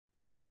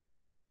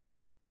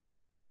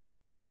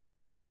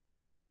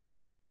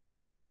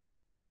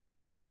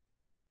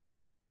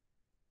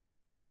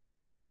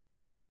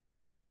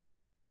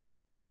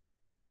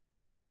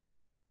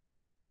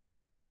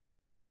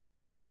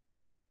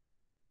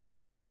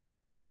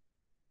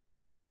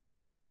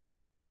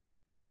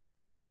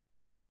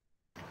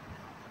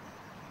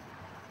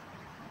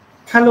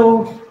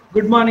Hello,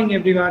 good morning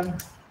everyone.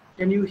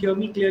 Can you hear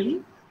me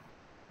clearly?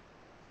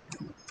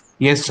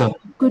 Yes, sir.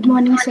 Good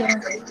morning, sir.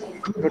 Good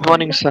Good morning.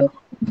 morning, sir.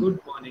 Good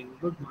morning.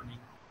 Good morning.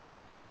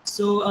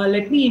 So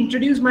let me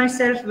introduce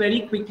myself very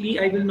quickly.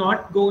 I will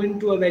not go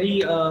into a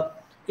very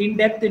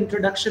in-depth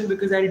introduction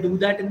because I'll do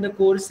that in the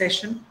core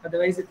session.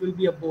 Otherwise, it will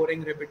be a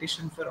boring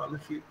repetition for all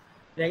of you,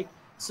 right?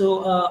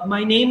 So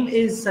my name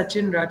is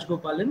Sachin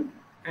Rajgopalan,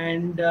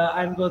 and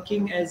I'm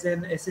working as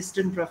an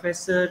assistant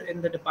professor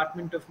in the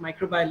Department of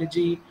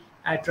Microbiology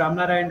at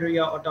Ramnarayan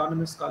Raya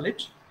Autonomous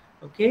College.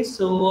 Okay,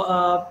 so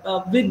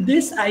with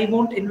this, I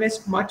won't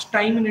invest much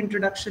time in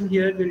introduction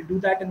here. We'll do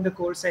that in the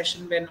core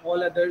session when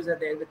all others are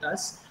there with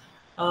us.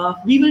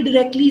 We will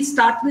directly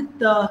start with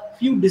a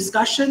few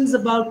discussions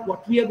about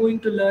what we are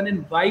going to learn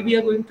and why we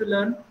are going to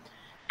learn.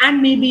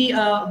 And maybe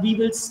we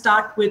will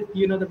start with,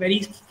 the very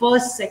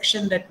first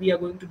section that we are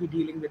going to be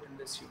dealing with in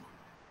this unit.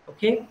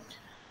 Okay.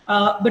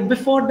 But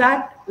before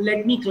that,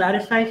 let me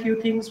clarify a few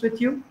things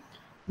with you.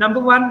 Number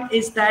one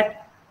is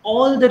that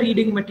all the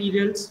reading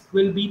materials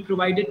will be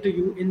provided to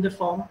you in the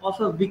form of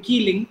a wiki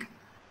link.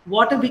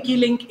 What a wiki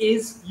link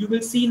is, you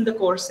will see in the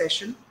course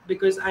session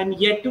because I'm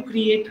yet to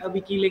create a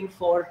wiki link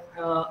for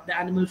the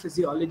animal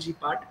physiology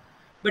part.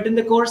 But in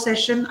the core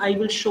session, I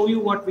will show you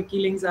what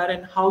wiki links are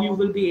and how you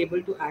will be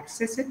able to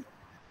access it.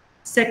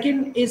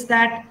 Second is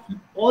that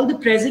all the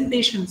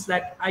presentations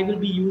that I will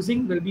be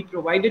using will be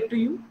provided to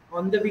you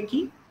on the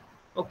wiki.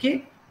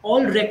 Okay.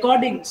 All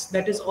recordings,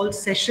 that is all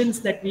sessions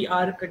that we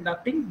are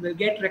conducting will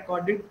get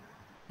recorded.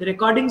 The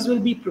recordings will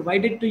be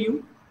provided to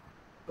you.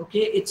 Okay.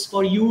 It's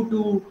for you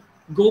to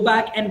go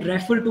back and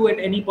refer to at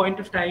any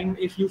point of time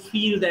if you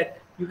feel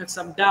that you have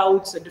some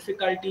doubts or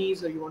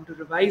difficulties or you want to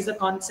revise the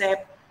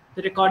concept.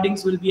 The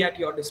recordings will be at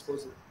your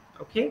disposal.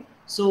 Okay.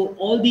 So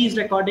all these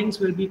recordings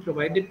will be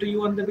provided to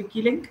you on the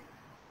wiki link.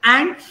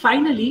 And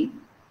finally,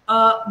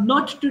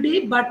 not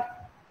today,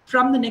 but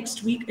from the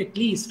next week at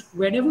least,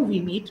 whenever we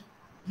meet,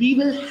 we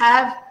will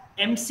have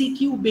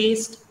MCQ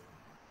based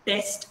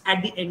test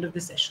at the end of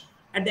the session,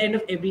 at the end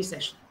of every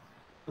session.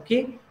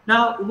 Okay.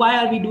 Now, why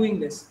are we doing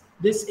this?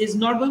 This is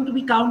not going to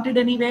be counted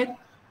anywhere,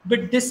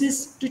 but this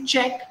is to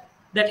check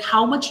that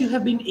how much you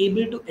have been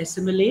able to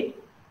assimilate.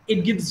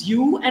 It gives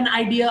you an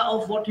idea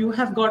of what you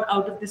have got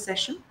out of the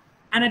session.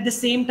 And at the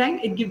same time,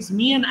 it gives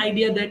me an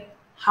idea that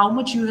how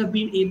much you have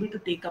been able to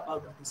take up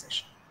out of the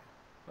session.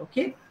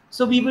 Okay.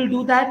 So we will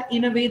do that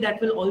in a way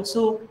that will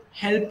also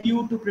help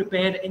you to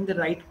prepare in the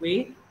right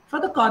way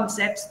for the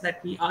concepts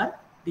that we are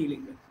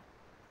dealing with.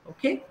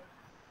 Okay.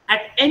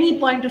 At any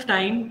point of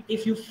time,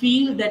 if you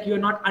feel that you're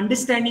not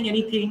understanding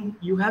anything,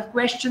 you have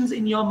questions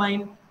in your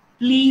mind,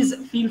 please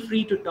feel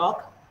free to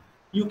talk.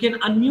 You can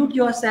unmute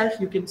yourself,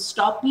 you can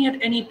stop me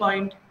at any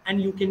point, and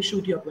you can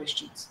shoot your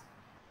questions.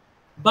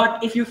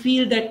 But if you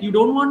feel that you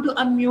don't want to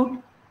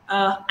unmute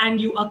and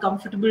you are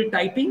comfortable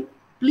typing,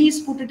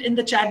 please put it in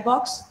the chat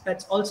box.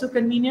 That's also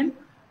convenient.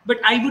 But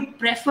I would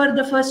prefer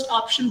the first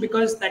option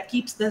because that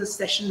keeps the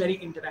session very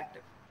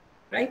interactive,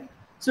 right?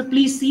 So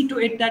please see to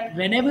it that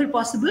whenever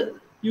possible,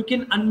 you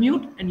can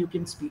unmute and you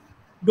can speak.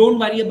 Don't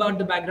worry about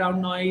the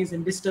background noise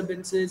and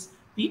disturbances.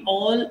 We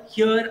all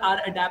here are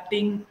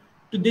adapting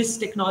to this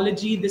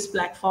technology, this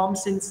platform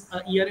since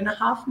a year and a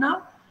half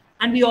now.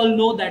 And we all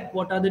know that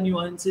what are the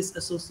nuances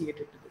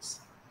associated to this.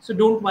 So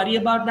don't worry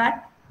about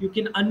that. You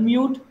can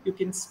unmute, you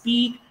can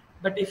speak,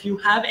 but if you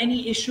have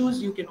any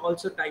issues, you can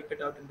also type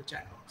it out in the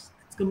chat box.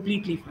 It's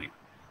completely fine.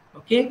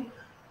 Okay.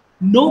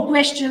 No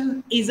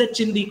question is a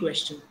chindi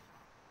question.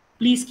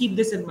 Please keep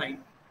this in mind.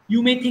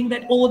 You may think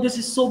that, oh, this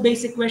is so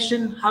basic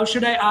question. How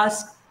should I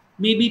ask?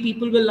 Maybe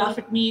people will laugh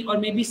at me or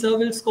maybe sir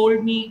will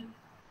scold me.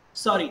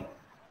 Sorry.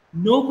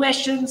 No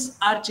questions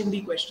are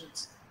chindi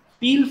questions.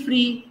 Feel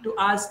free to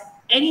ask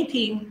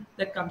anything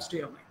that comes to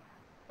your mind.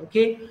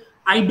 Okay.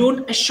 I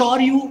don't assure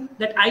you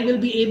that I will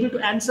be able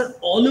to answer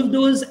all of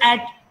those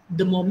at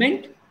the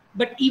moment.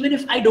 But even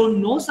if I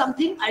don't know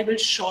something, I will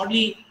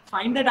surely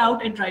find that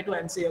out and try to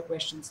answer your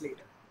questions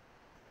later.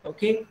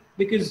 Okay,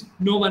 because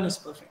no one is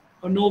perfect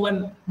or no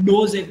one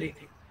knows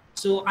everything.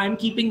 So I'm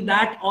keeping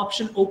that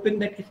option open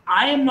that if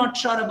I am not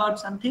sure about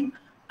something,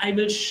 I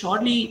will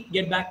surely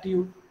get back to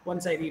you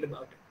once I read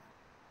about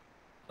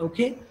it.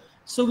 Okay,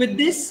 so with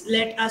this,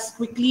 let us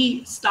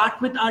quickly start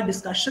with our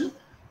discussion.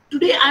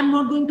 Today I'm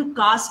not going to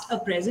cast a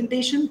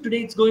presentation.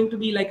 Today it's going to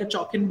be like a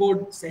chalk and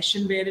board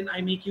session wherein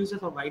I make use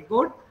of a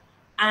whiteboard.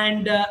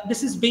 And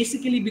this is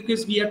basically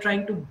because we are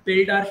trying to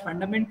build our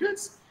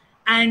fundamentals.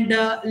 And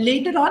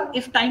later on,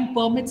 if time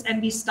permits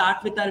and we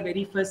start with our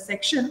very first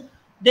section,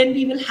 then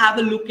we will have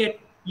a look at,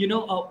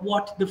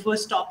 what the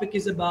first topic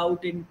is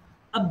about in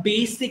a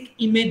basic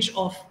image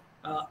of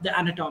the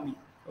anatomy,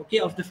 okay,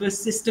 of the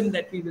first system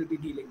that we will be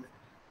dealing with.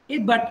 Okay,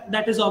 but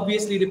that is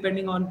obviously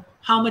depending on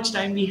how much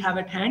time we have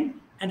at hand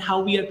and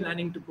how we are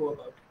planning to go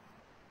about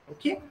it.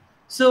 Okay,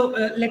 so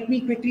let me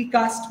quickly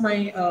cast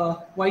my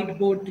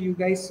whiteboard to you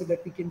guys so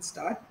that we can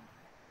start.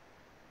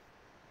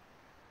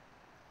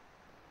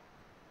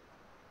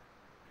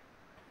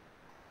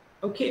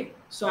 Okay,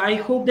 so I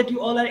hope that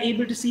you all are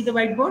able to see the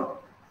whiteboard.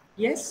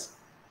 Yes?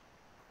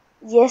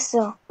 Yes,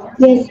 sir.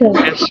 Yes, sir.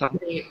 Yes, sir.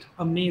 Great,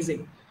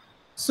 amazing.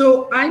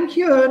 So I'm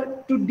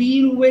here to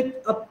deal with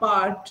a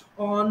part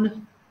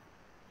on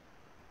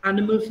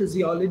animal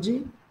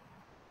physiology,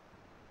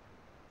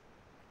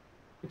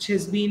 which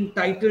has been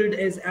titled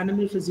as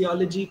Animal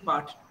Physiology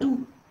Part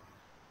 2.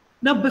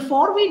 Now,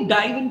 before we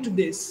dive into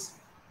this,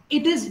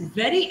 it is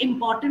very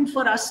important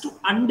for us to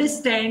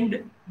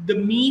understand the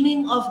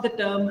meaning of the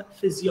term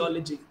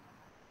physiology.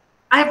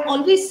 I have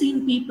always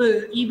seen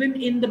people, even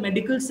in the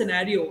medical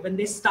scenario, when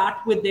they start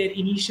with their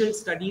initial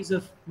studies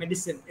of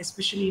medicine,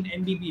 especially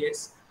in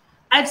MBBS,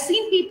 I've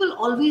seen people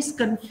always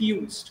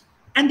confused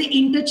and they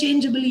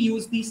interchangeably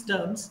use these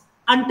terms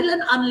until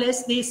and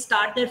unless they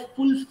start their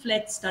full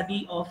fledged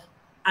study of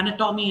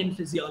anatomy and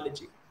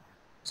physiology.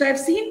 So I've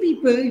seen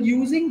people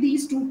using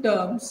these two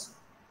terms,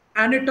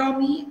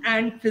 anatomy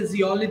and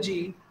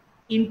physiology,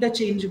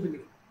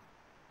 interchangeably.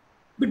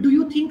 But do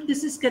you think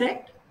this is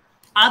correct?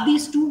 Are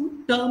these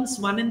two terms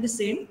one and the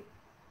same?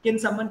 Can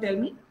someone tell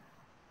me?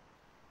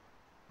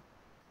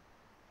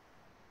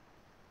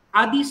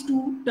 Are these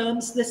two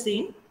terms the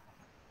same?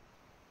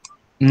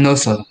 No,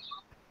 sir.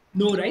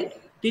 No, right?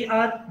 They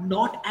are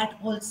not at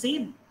all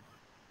same,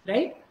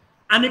 right?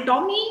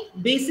 Anatomy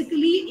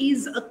basically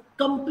is a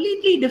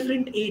completely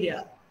different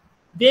area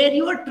where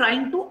you are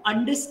trying to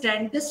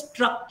understand the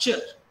structure.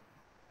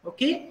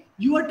 Okay,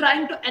 you are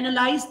trying to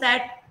analyze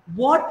that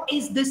what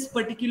is this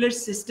particular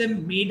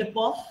system made up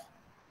of,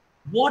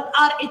 what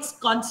are its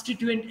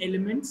constituent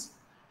elements,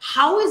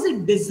 how is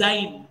it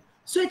designed.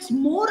 So it's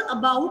more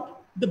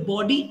about the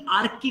body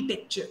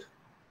architecture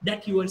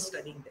that you are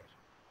studying there.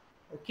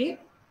 Okay,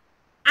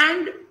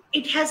 and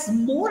it has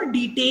more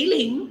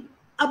detailing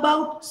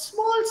about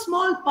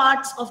small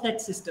parts of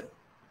that system,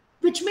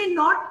 which may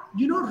not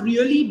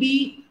really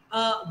be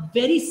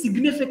very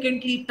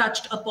significantly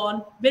touched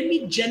upon when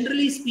we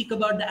generally speak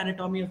about the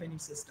anatomy of any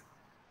system.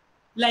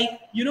 Like,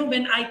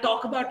 when I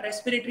talk about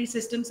respiratory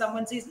system,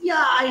 someone says,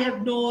 yeah, I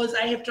have nose,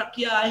 I have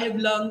trachea, I have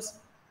lungs.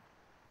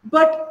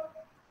 But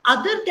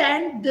other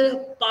than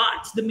the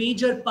parts, the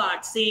major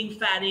parts, saying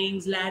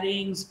pharynx,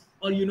 larynx,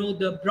 or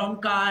the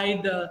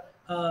bronchi, the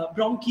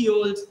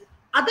bronchioles,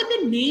 other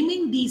than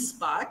naming these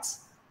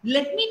parts,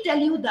 let me tell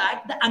you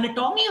that the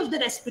anatomy of the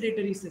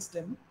respiratory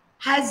system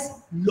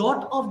has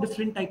lot of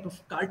different type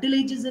of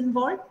cartilages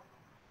involved.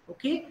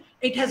 Okay,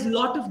 it has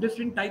lot of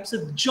different types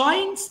of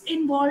joints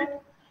involved.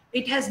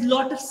 It has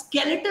lot of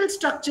skeletal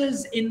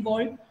structures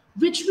involved,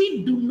 which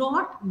we do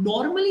not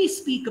normally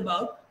speak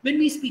about when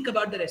we speak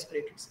about the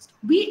respiratory system.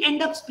 We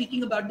end up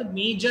speaking about the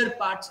major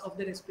parts of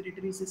the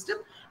respiratory system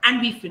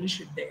and we finish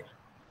it there.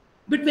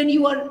 But when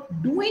you are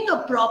doing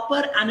a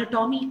proper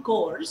anatomy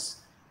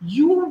course,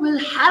 you will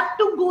have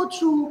to go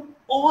through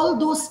all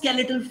those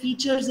skeletal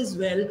features as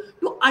well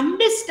to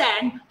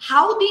understand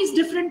how these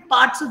different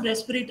parts of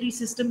respiratory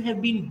system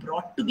have been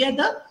brought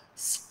together,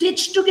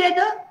 stitched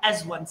together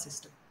as one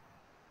system.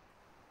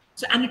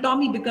 So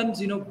anatomy becomes,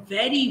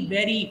 very,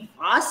 very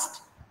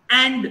vast,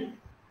 and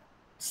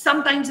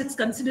sometimes it's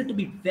considered to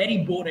be very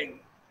boring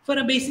for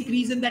a basic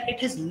reason that it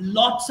has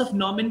lots of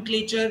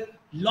nomenclature,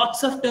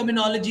 lots of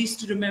terminologies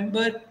to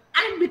remember,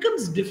 and it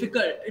becomes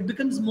difficult. It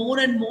becomes more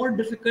and more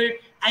difficult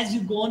as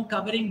you go on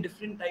covering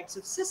different types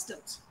of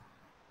systems.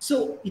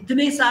 So,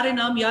 itne sare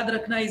naam yaad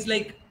rakhna is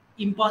like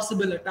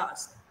impossible a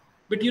task.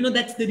 But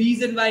that's the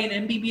reason why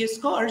in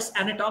MBBS course,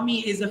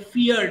 anatomy is a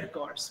feared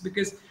course,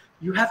 because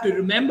you have to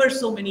remember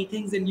so many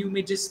things and you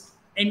may just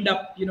end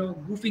up,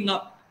 goofing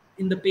up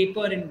in the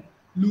paper and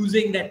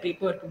losing that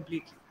paper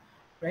completely,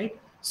 right?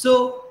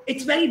 So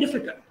it's very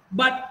difficult.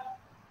 But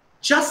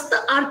just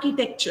the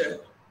architecture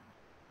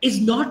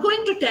is not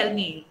going to tell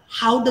me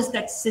how does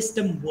that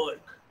system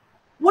work.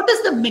 What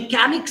is the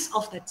mechanics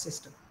of that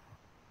system?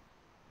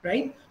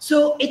 Right?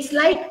 So it's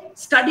like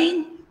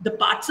studying the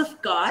parts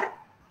of car,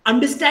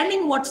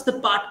 understanding what's the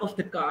part of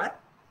the car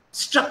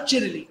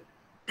structurally.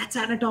 That's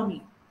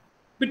anatomy.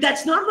 But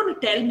that's not going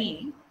to tell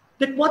me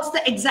that what's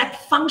the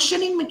exact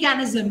functioning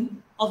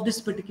mechanism of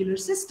this particular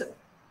system.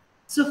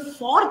 So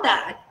for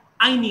that,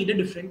 I need a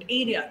different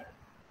area.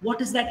 What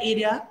is that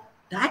area?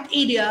 That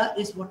area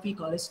is what we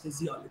call as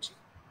physiology.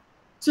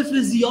 So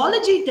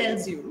physiology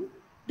tells you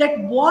that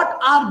what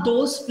are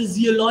those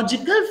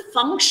physiological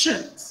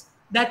functions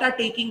that are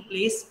taking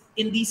place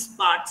in these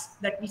parts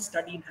that we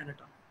study in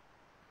anatomy.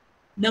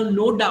 Now,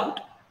 no doubt,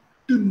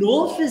 to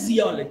know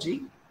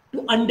physiology,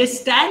 to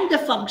understand the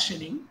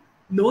functioning,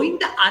 knowing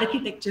the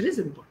architecture is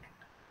important.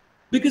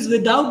 Because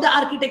without the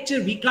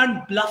architecture, we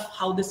can't bluff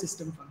how the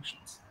system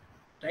functions,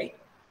 right?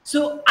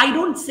 So I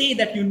don't say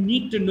that you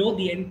need to know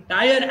the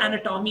entire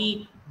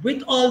anatomy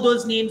with all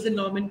those names and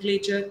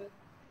nomenclature.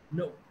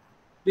 No,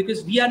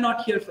 because we are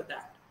not here for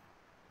that.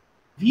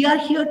 We are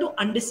here to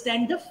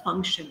understand the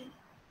functioning.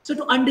 So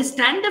to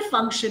understand the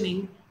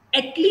functioning,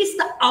 at least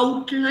the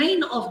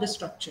outline of the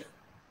structure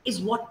is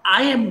what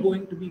I am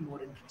going to be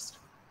more interested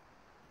in.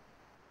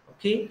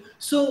 Okay,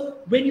 so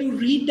when you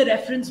read the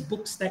reference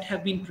books that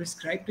have been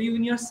prescribed to you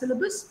in your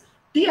syllabus,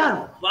 they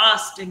are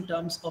vast in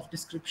terms of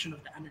description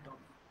of the anatomy.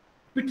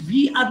 But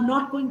we are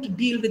not going to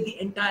deal with the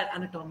entire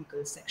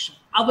anatomical section.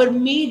 Our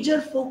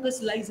major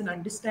focus lies in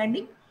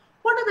understanding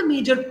what are the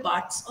major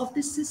parts of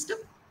this system.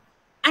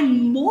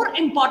 And more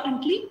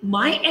importantly,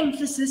 my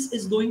emphasis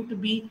is going to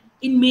be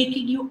in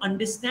making you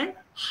understand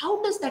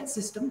how does that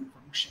system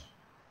function.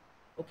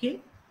 Okay?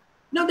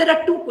 Now there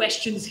are two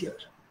questions here.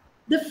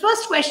 The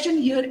first question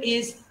here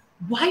is,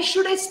 why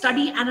should I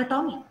study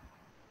anatomy?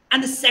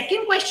 And the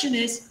second question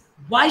is,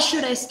 why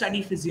should I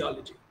study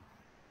physiology?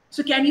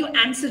 So can you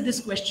answer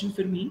this question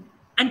for me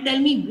and tell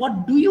me,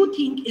 what do you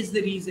think is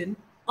the reason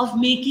of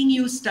making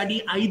you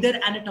study either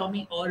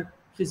anatomy or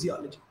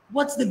physiology?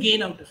 What's the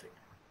gain out of it?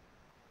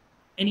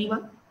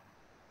 Anyone?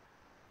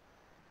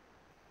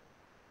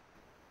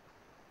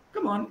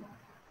 Come on.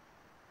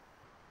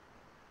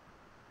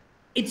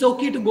 It's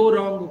okay to go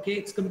wrong, okay?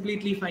 It's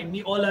completely fine.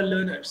 We all are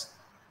learners.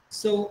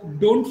 So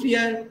don't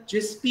fear,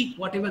 just speak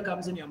whatever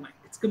comes in your mind.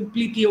 It's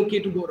completely okay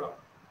to go wrong.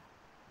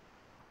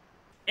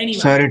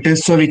 Anyone? Sir, it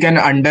is so we can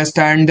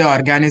understand the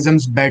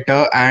organisms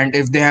better, and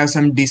if they have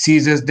some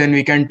diseases, then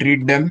we can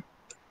treat them.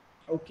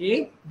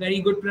 Okay, very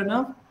good,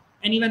 Pranav.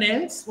 Anyone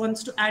else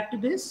wants to add to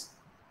this?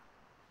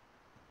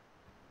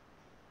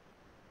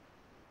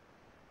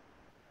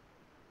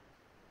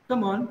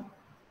 Come on.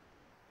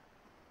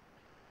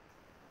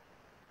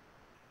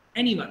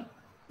 Anyone,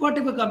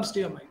 whatever comes to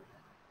your mind.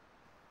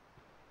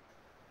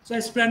 So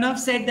as Pranav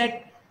said,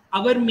 that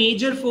our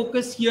major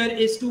focus here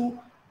is to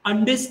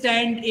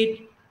understand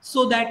it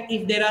so that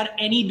if there are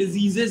any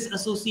diseases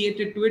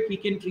associated to it, we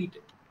can treat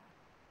it.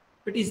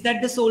 But is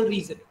that the sole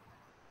reason?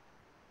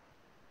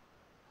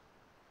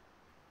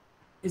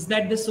 Is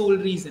that the sole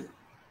reason?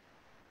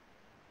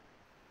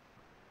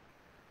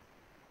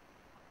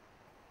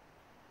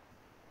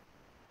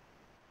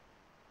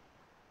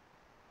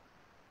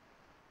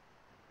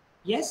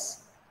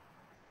 Yes?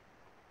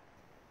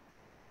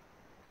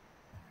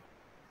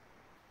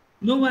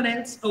 No one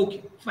else?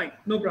 Okay, fine,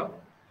 no problem.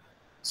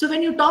 So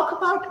when you talk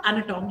about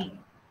anatomy,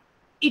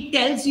 it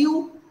tells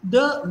you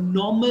the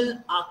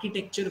normal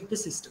architecture of the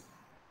system.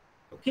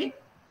 Okay?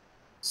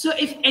 So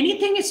if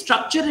anything is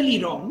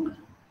structurally wrong,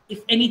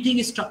 if anything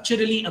is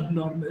structurally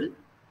abnormal,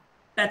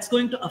 that's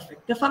going to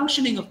affect the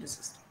functioning of the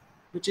system,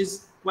 which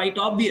is quite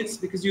obvious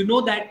because you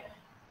know that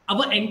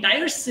our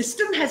entire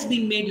system has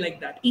been made like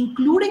that,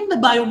 including the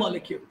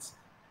biomolecules,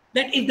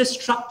 that if the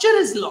structure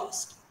is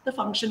lost, the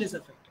function is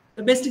affected.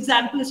 The best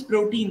example is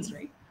proteins,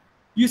 right?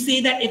 You say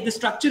that if the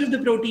structure of the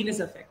protein is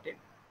affected,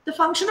 the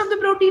function of the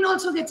protein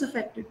also gets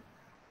affected.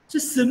 So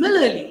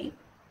similarly,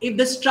 if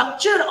the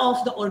structure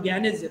of the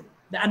organism,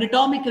 the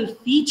anatomical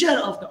feature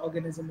of the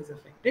organism is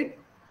affected,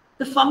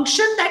 the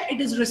function that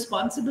it is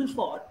responsible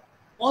for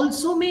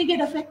also may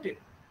get affected.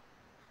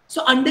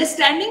 So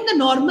understanding the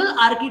normal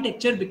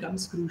architecture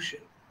becomes crucial.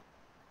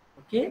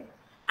 Okay?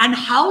 And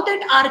how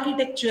that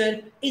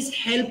architecture is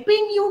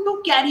helping you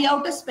to carry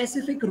out a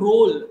specific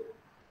role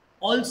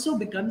also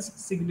becomes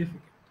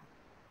significant.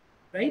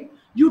 Right?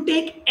 You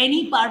take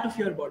any part of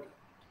your body.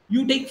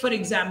 You take, for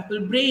example,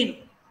 brain.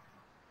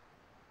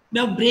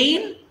 Now,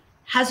 brain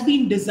has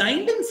been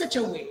designed in such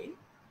a way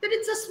that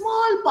it's a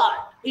small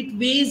part. It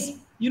weighs,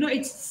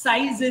 its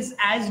size is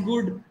as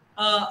good,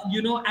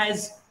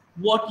 as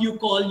what you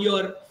call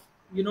your,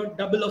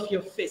 double of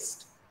your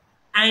fist.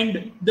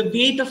 And the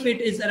weight of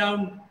it is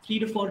around 3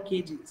 to 4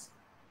 kgs.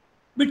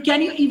 But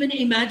can you even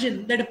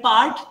imagine that a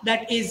part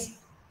that is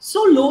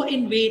so low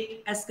in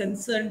weight as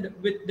concerned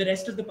with the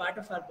rest of the part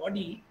of our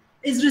body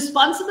is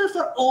responsible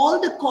for all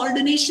the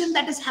coordination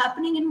that is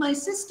happening in my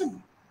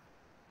system?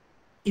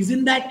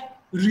 Isn't that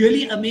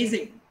really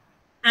amazing?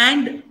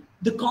 And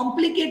the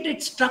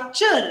complicated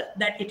structure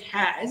that it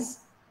has,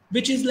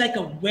 which is like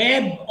a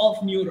web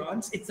of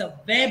neurons, it's a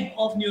web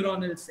of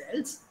neuronal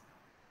cells.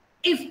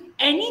 If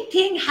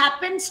anything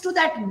happens to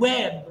that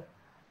web,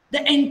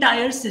 the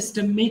entire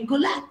system may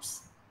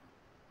collapse.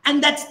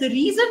 And that's the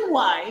reason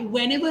why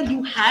whenever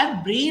you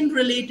have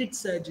brain-related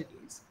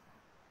surgeries,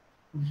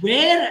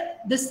 where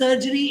the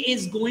surgery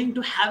is going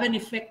to have an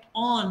effect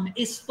on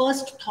is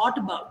first thought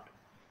about.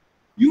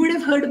 You would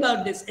have heard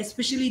about this,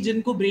 especially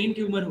जिनको brain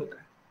tumor होता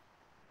है.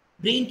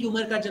 Brain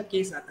tumor का जब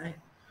case आता है,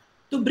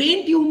 तो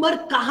brain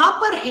tumor कहाँ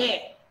पर है,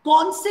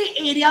 कौन से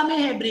एरिया में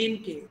है ब्रेन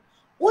के,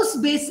 उस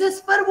बेसिस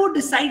पर वो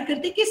डिसाइड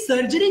करते कि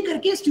सर्जरी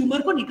करके इस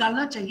ट्यूमर को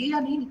निकालना चाहिए या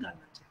नहीं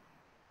निकालना चाहिए.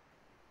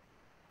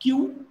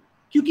 क्यों?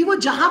 क्योंकि वो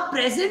जहां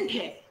प्रेजेंट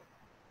है,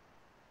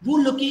 वो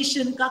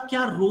लोकेशन का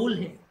क्या रोल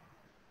है,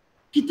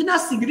 कितना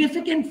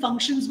सिग्निफिकेंट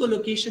फंक्शंस वो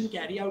लोकेशन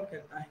कैरी आउट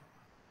करता है.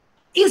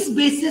 इस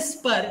बेसिस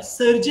पर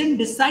सर्जन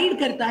डिसाइड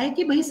करता है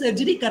कि भाई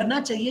सर्जरी करना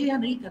चाहिए या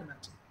नहीं करना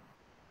चाहिए.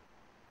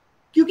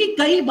 क्योंकि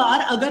कई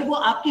बार अगर वो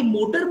आपके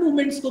मोटर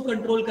मूवमेंट्स को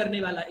कंट्रोल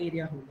करने वाला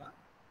एरिया होगा,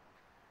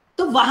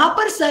 तो वहां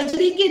पर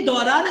सर्जरी के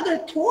दौरान अगर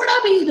थोड़ा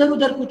भी इधर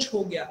उधर कुछ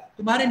हो गया,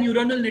 तुम्हारे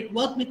न्यूरोनल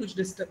नेटवर्क में कुछ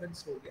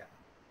डिस्टर्बेंस हो गया,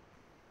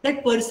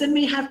 that person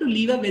may have to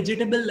live a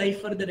vegetable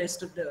life for the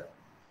rest of the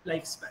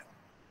lifespan,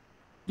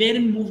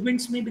 wherein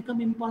movements may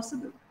become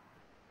impossible.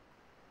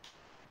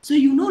 So,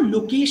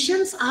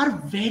 locations are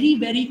very,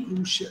 very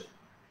crucial.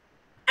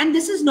 And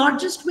this is not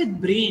just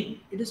with brain,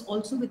 it is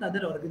also with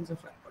other organs of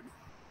our body.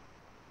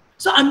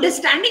 So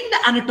understanding the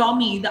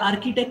anatomy, the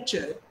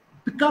architecture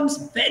becomes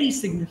very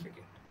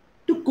significant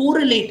to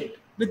correlate it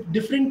with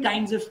different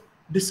kinds of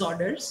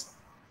disorders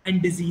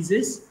and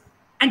diseases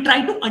and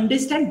try to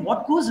understand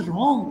what goes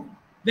wrong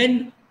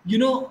when,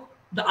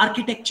 the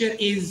architecture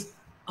is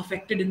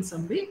affected in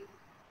some way.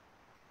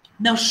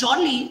 Now,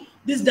 surely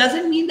this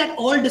doesn't mean that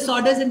all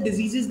disorders and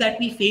diseases that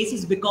we face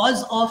is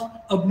because of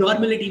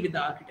abnormality with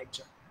the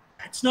architecture.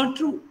 That's not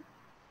true.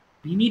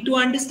 We need to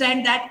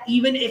understand that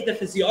even if the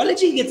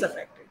physiology gets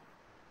affected,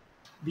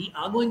 we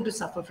are going to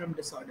suffer from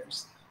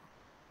disorders,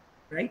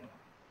 right?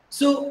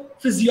 So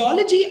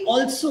physiology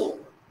also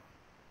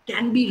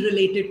can be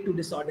related to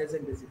disorders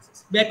and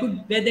diseases, where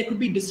there could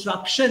be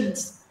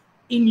disruptions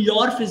in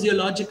your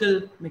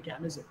physiological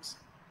mechanisms.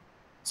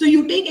 So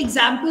you take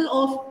example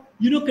of,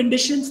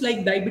 conditions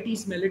like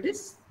diabetes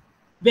mellitus,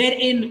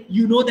 wherein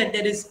that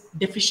there is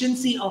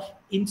deficiency of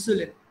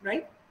insulin,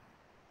 right?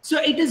 So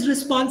it is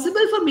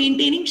responsible for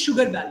maintaining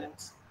sugar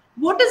balance.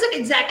 What is it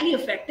exactly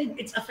affecting?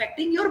 It's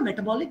affecting your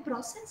metabolic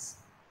process.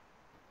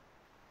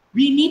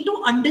 We need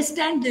to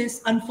understand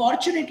this.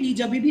 Unfortunately,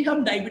 जब भी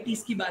हम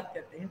diabetes की बात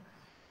करते हैं,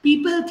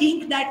 people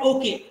think that,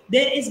 okay,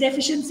 there is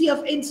deficiency of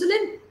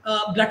insulin,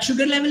 blood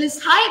sugar level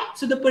is high,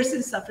 so the person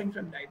is suffering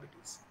from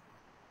diabetes.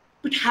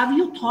 But have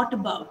you thought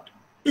about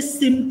the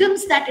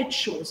symptoms that it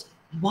shows?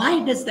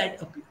 Why does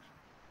that appear?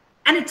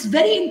 And it's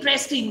very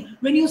interesting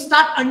when you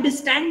start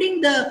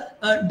understanding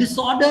the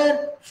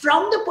disorder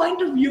from the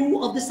point of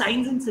view of the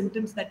signs and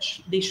symptoms that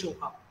they show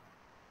up.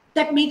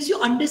 That makes you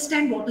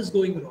understand what is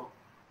going wrong.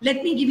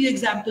 Let me give you an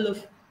example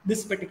of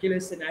this particular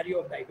scenario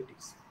of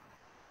diabetes.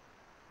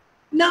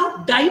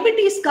 Now,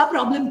 diabetes का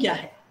problem क्या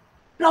है?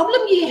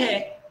 Problem ये है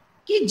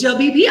कि जब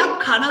भी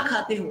आप खाना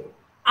खाते हो,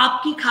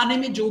 आपकी खाने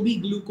में जो भी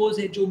ग्लूकोज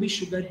है, जो भी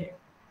शुगर है,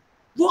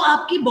 वो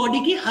आपकी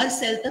बॉडी के हर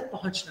सेल तक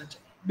पहुंचना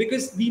चाहिए.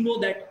 Because we know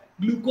that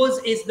glucose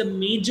is the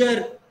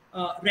major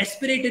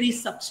respiratory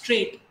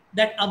substrate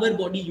that our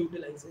body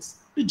utilizes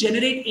to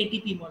generate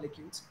ATP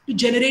molecules, to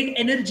generate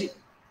energy.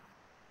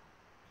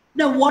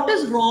 Now, what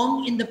is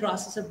wrong in the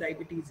process of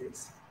diabetes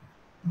is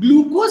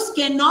glucose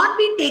cannot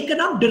be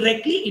taken up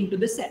directly into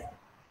the cell.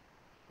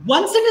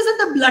 Once it is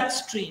in the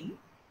bloodstream,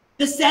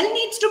 the cell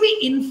needs to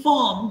be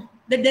informed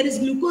that there is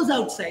glucose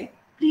outside.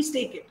 Please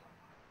take it.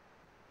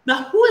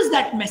 Now, who is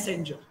that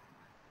messenger?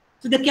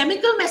 So the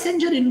chemical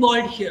messenger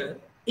involved here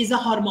is a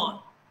hormone.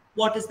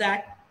 What is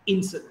that?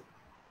 Insulin.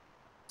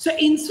 So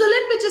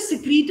insulin, which is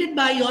secreted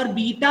by your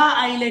beta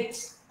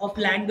islets of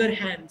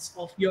Langerhans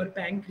of your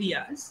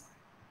pancreas,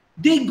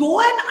 they go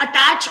and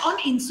attach on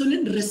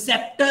insulin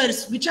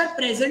receptors which are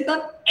present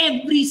on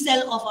every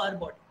cell of our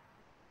body.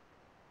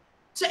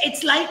 So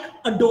it's like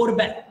a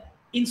doorbell.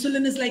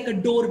 Insulin is like a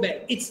doorbell.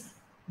 It's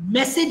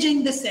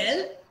messaging the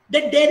cell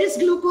that there is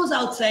glucose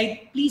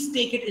outside, please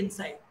take it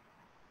inside.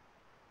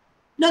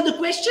 Now the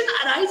question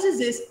arises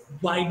is,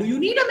 why do you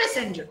need a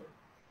messenger?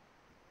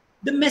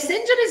 The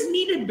messenger is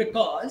needed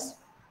because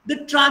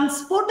the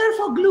transporter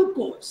for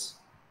glucose,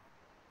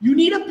 you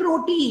need a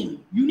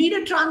protein, you need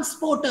a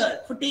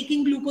transporter for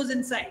taking glucose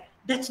inside.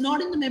 That's not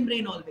in the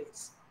membrane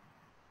always.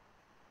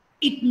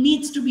 It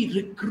needs to be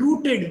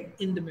recruited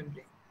in the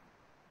membrane,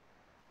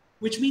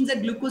 which means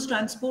that glucose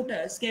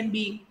transporters can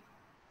be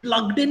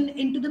plugged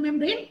into the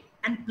membrane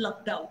and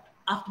plugged out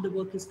after the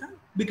work is done,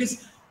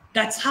 because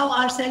that's how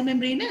our cell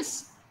membrane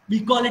is. We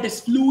call it a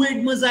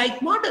fluid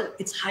mosaic model.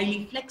 It's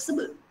highly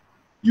flexible.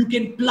 You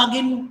can plug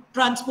in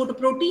transporter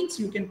proteins,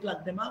 you can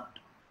plug them out.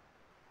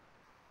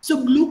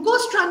 So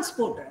glucose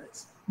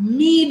transporters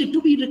need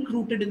to be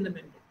recruited in the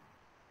membrane.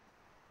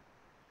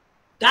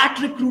 That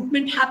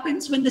recruitment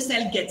happens when the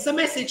cell gets a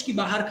message कि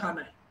बाहर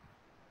खाना है,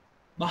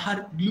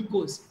 बाहर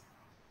glucose.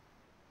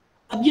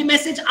 अब ये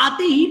message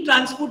आते ही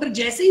transporter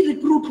जैसे ही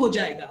recruit हो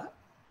जाएगा,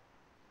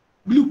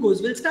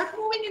 glucose will start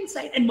moving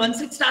inside, and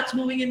once it starts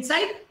moving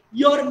inside,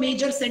 your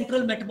major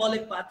central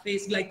metabolic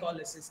pathways,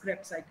 glycolysis,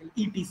 Krebs cycle,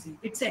 etc.,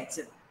 it sets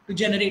in to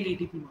generate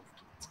ATP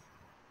molecules.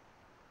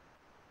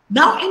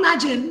 Now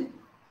imagine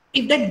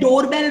if that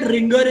doorbell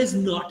ringer is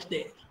not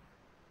there.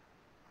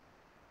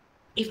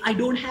 If I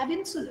don't have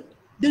insulin,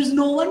 there's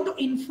no one to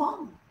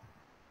inform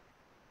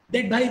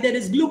that there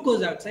is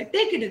glucose outside,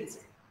 take it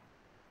inside.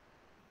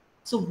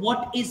 So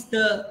what is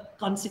the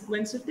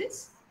consequence of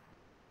this?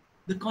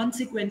 The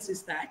consequence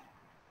is that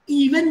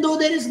even though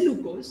there is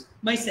glucose,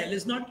 my cell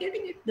is not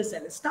getting it. The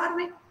cell is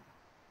starving.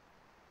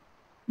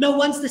 Now,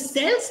 once the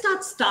cell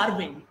starts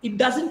starving, it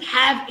doesn't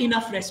have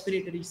enough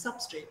respiratory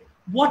substrate.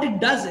 What it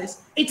does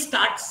is, it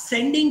starts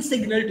sending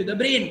signal to the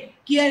brain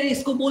कि यार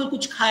इसको बोल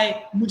कुछ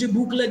खाए, मुझे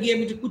भूख लगी है,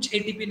 मुझे कुछ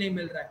ATP नहीं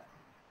मिल रहा है.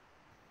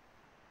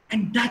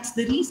 And that's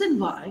the reason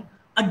why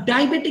a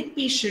diabetic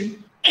patient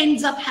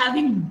ends up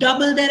having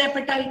double their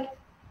appetite.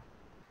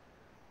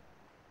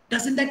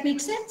 Doesn't that make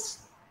sense?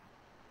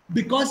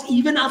 Because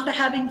even after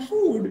having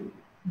food,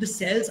 the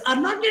cells are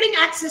not getting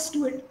access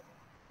to it.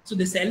 So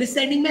the cell is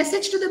sending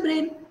message to the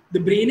brain. The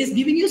brain is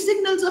giving you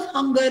signals of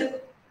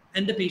hunger,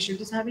 and the patient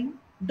is having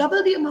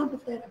double the amount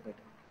of their appetite.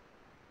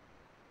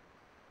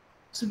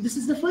 So this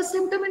is the first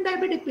symptom in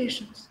diabetic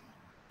patients,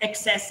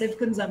 excessive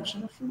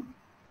consumption of food.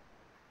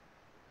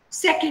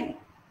 Second,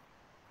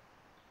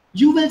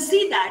 you will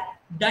see that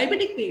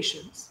diabetic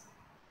patients,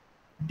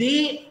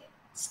 they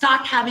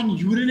start having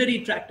urinary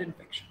tract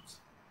infections.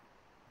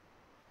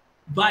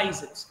 Why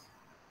is it so?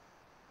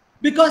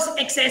 Because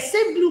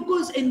excessive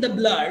glucose in the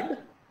blood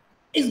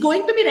is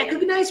going to be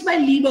recognized by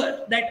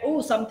liver that,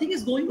 oh, something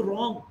is going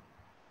wrong.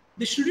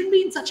 This shouldn't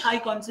be in such high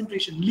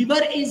concentration.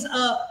 Liver is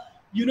a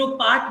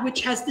part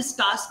which has this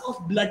task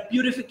of blood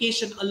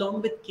purification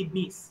along with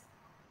kidneys.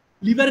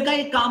 Liver का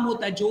एक काम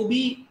होता है, जो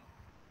भी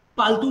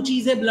पालतू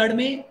चीज है ब्लड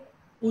में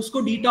उसको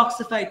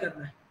डिटॉक्सिफाई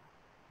करना है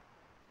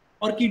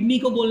और किडनी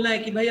को बोलना है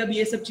कि भाई अब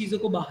ये सब चीजों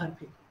को बाहर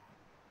फेंक.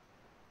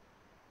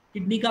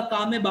 किडनी का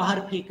काम है बाहर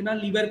फेंकना,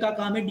 लीवर का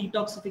काम है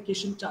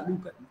डिटॉक्सिफिकेशन चालू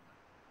करना.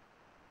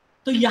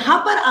 तो यहां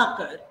पर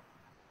आकर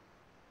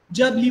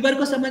जब लीवर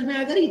को समझ में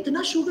आएगा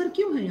इतना शुगर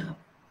क्यों है यहां,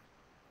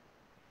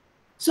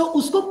 सो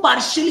उसको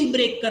पार्शियली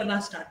ब्रेक करना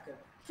स्टार्ट कर.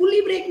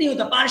 फुली ब्रेक नहीं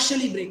होता,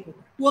 पार्शियली ब्रेक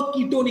होता to a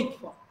ketonic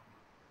form.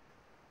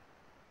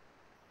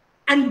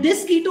 And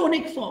this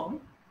ketonic form,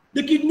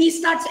 the kidney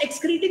starts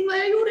excreting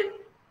via urine.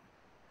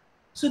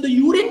 So the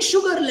urine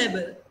sugar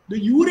level, the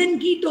urine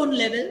ketone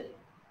level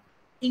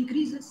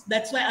increases.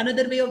 That's why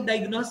another way of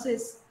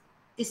diagnosis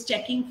is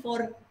checking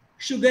for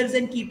sugars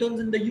and ketones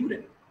in the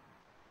urine.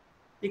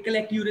 They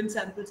collect urine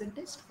samples and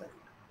test for it.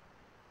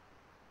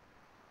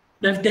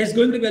 Now, if there's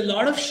going to be a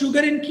lot of sugar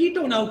and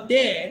ketone out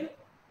there,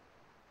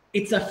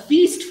 it's a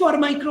feast for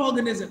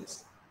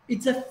microorganisms.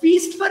 It's a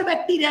feast for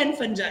bacteria and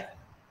fungi.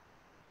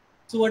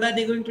 So what are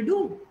they going to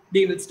do?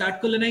 They will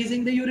start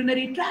colonizing the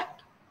urinary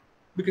tract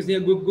because they are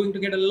going to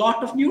get a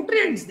lot of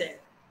nutrients there.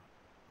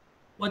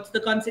 What's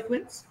the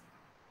consequence?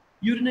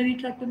 Urinary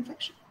tract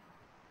infection.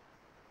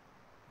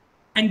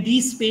 And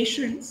these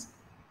patients,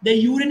 their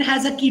urine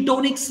has a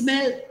ketonic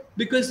smell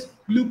because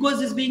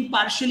glucose is being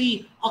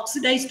partially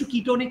oxidized to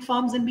ketonic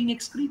forms and being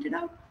excreted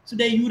out. So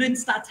their urine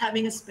starts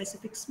having a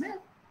specific smell,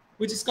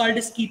 which is called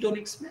as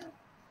ketonic smell.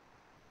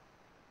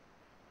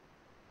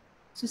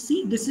 So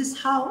see, this is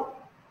how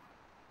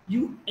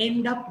you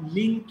end up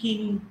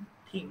linking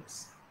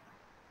things.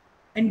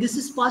 And this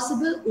is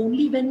possible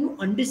only when you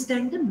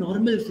understand the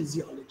normal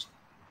physiology.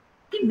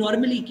 कि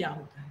normally क्या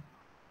होता है,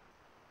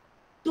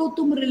 तो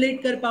तुम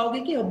relate कर पाओगे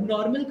कि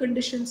abnormal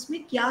conditions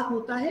में क्या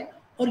होता है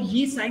और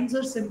ये signs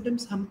और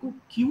symptoms हमको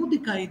क्यों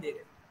दिखाई दे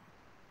रहे.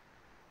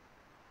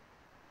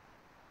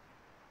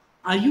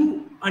 Are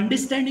you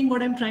understanding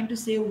what I'm trying to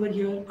say over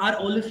here? Are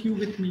all of you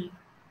with me?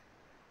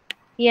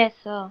 Yes,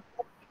 sir.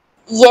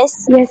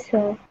 Yes. Yes,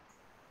 sir.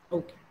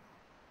 Okay.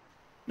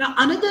 Now,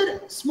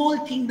 another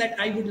small thing that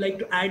I would like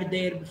to add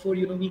there before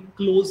we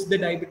close the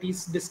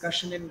diabetes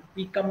discussion and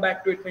we come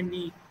back to it when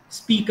we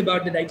speak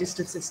about the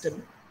digestive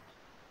system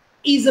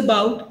is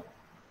about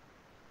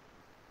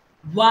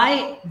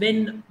why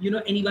when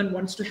anyone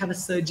wants to have a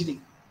surgery,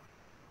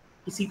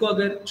 किसी को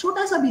अगर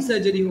छोटा सा भी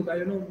surgery होगा,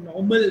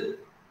 normal,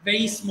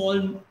 very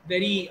small,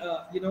 very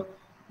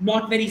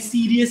not very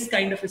serious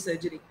kind of a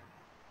surgery,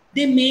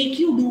 they make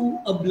you do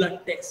a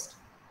blood test.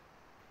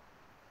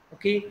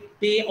 Okay,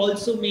 they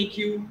also make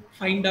you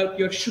find out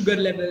your sugar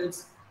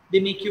levels. They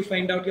make you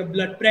find out your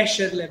blood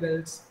pressure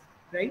levels,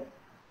 right?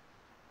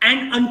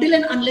 And until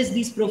and unless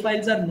these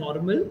profiles are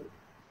normal,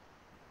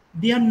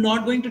 they are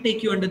not going to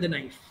take you under the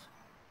knife.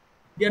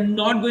 They are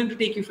not going to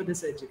take you for the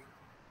surgery.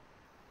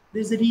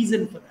 There's a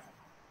reason for that.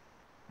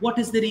 What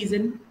is the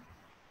reason?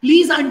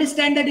 Please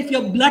understand that if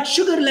your blood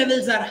sugar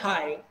levels are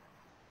high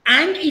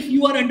and if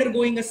you are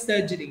undergoing a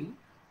surgery,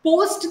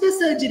 post the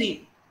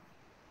surgery,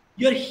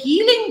 your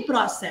healing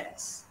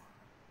process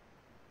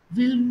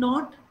will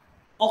not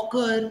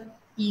occur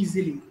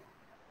easily.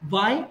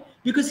 Why?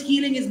 Because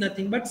healing is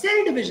nothing but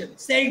cell division.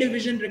 Cell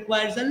division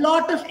requires a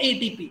lot of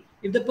ATP.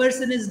 If the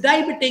person is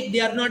diabetic,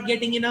 they are not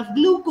getting enough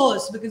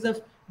glucose because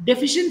of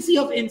deficiency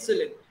of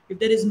insulin. If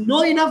there is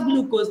no enough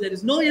glucose, there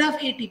is no enough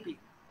ATP.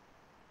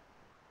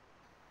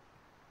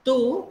 तो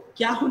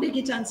क्या होने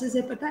के chances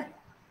है पता है?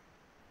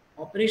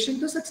 Operation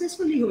तो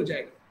successfully हो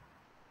जाएगा,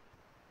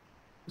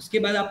 उसके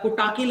बाद आपको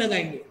टाके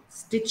लगाएंगे,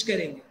 स्टिच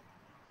करेंगे.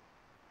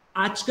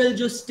 आजकल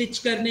जो स्टिच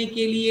करने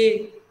के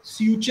लिए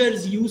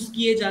सूचर्स यूज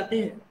किए जाते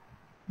हैं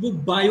वो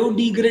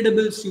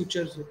बायोडिग्रेडेबल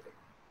सूचर्स होते हैं.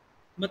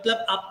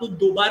 मतलब आपको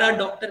दोबारा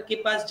डॉक्टर के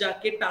पास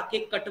जाके टाके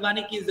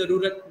कटवाने की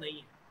जरूरत नहीं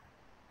है,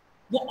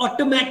 वो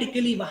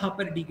ऑटोमेटिकली वहां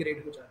पर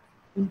डिग्रेड हो जाते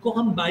हैं. उनको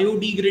हम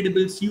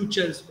बायोडिग्रेडेबल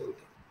सूचर्स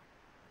बोलते हैं.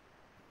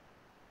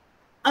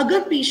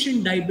 अगर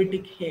पेशेंट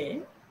डायबिटिक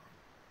है,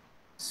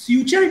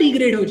 सूचर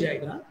डिग्रेड हो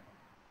जाएगा,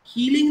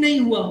 हीलिंग नहीं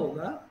हुआ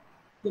होगा,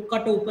 वो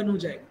कट ओपन हो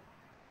जाएगा.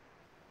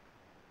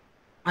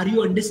 Are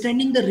you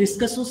understanding the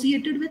risk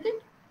associated with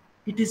it?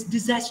 It is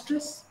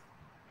disastrous.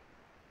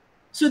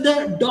 So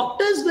the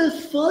doctors will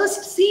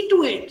first see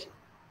to it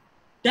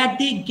that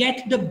they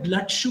get the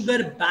blood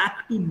sugar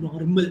back to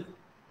normal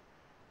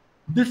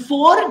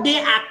before they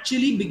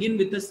actually begin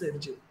with the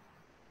surgery.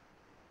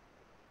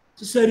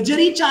 So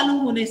surgery चालू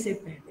होने से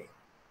पहले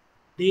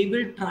they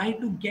will try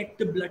to get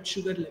the blood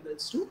sugar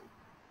levels to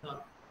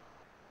normal.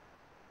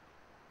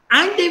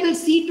 And And they will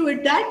see to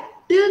it that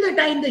till the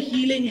time the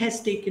healing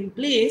has taken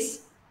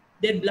place,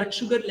 their blood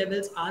sugar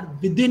levels are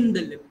within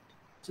the limit.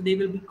 So they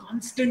will be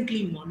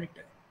constantly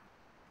monitored.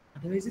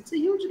 Otherwise, it's a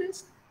huge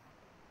risk.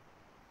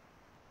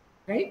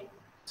 Right?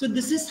 So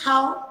this is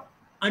how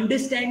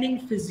understanding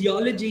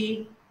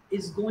physiology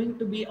is going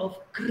to be of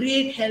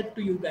great help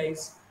to you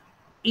guys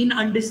in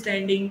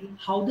understanding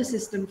how the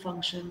system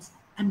functions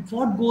and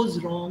what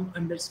goes wrong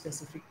under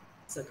specific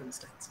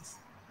circumstances.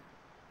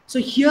 So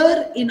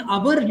here in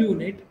our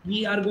unit,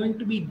 we are going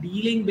to be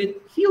dealing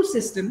with few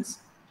systems.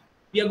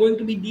 We are going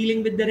to be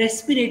dealing with the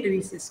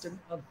respiratory system,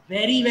 a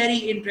very, very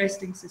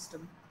interesting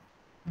system.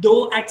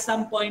 Though at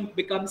some point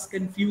becomes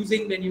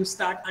confusing when you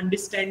start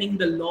understanding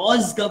the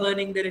laws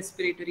governing the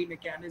respiratory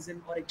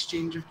mechanism or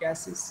exchange of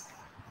gases.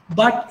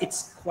 But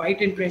it's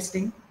quite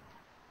interesting.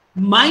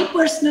 My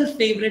personal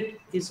favorite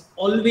is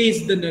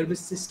always the nervous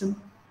system.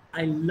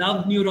 I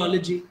love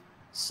neurology.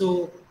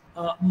 So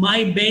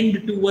my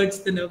bend towards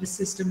the nervous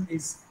system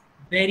is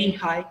very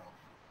high.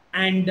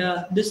 And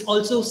this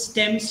also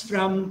stems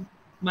from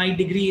my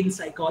degree in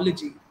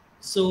psychology.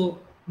 So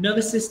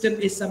nervous system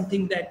is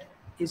something that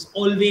is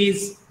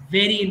always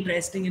very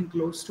interesting and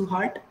close to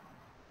heart.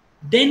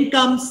 Then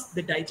comes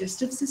the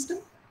digestive system,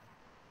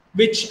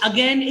 which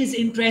again is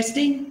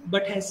interesting,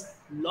 but has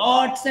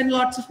lots and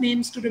lots of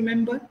names to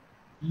remember,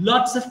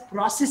 lots of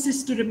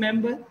processes to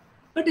remember,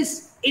 but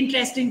it's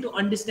interesting to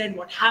understand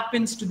what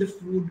happens to the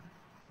food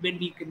when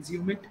we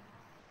consume it.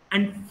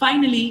 And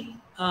finally,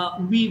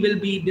 we will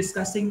be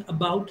discussing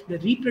about the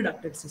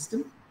reproductive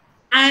system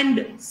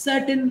and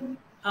certain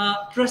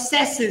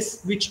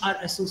processes which are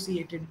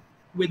associated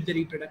with the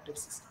reproductive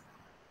system,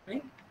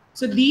 right?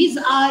 So these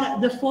are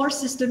the four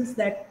systems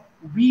that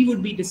we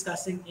would be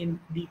discussing in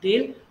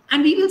detail,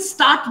 and we will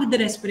start with the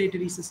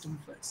respiratory system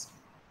first.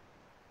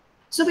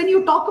 So when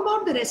you talk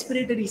about the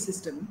respiratory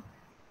system,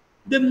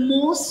 the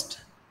most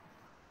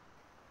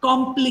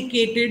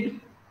complicated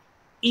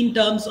in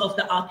terms of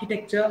the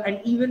architecture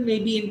and even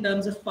maybe in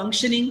terms of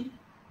functioning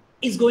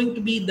is going to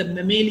be the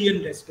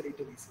mammalian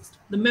respiratory system.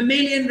 The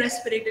mammalian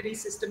respiratory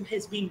system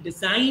has been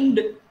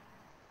designed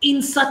in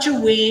such a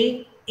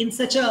way, in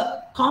such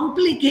a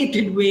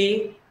complicated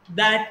way,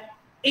 that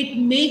it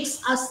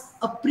makes us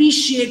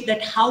appreciate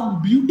that how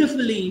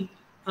beautifully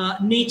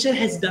nature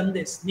has done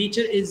this.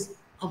 Nature is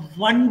a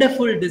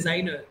wonderful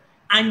designer,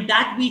 and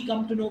that we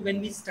come to know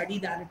when we study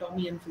the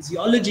anatomy and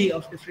physiology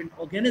of different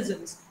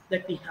organisms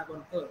that we have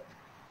on Earth.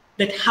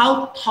 That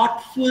how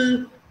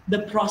thoughtful the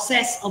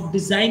process of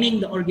designing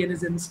the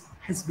organisms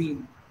has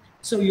been.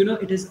 So, you know,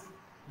 it is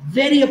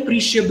very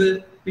appreciable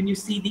when you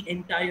see the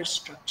entire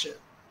structure.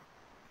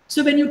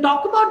 So when you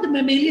talk about the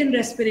mammalian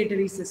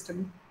respiratory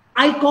system,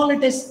 I call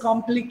it as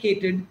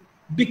complicated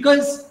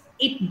because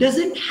it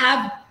doesn't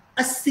have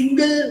a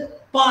single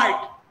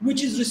part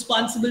which is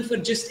responsible for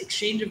just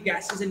exchange of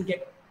gases and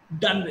get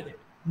done with it.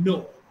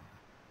 No,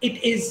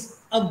 it is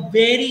a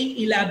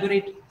very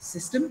elaborate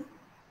system.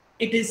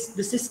 It is,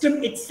 the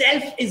system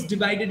itself is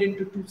divided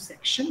into two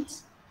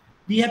sections.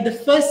 We have the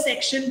first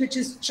section, which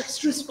is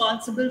just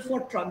responsible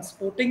for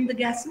transporting the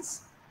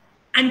gases,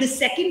 and the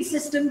second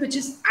system, which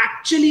is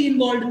actually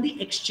involved in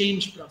the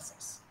exchange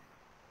process.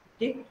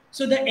 Okay,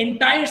 so the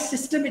entire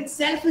system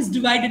itself is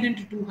divided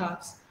into two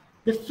halves.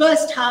 The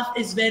first half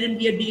is wherein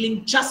we are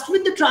dealing just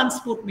with the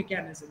transport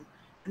mechanism,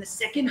 and the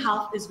second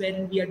half is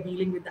wherein we are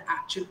dealing with the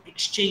actual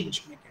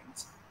exchange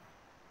mechanism,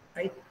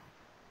 right?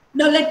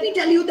 Now, let me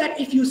tell you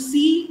that if you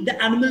see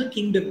the animal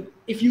kingdom,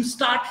 if you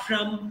start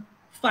from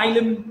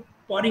phylum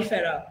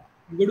Porifera,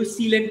 you go to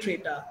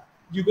Coelenterata,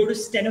 you go to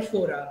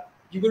Stenophora,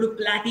 you go to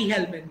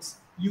platyhelminths,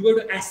 you go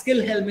to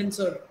askylhelminths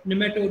or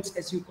nematodes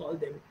as you call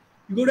them,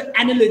 you go to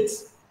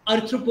annelids,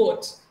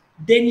 arthropods,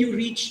 then you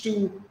reach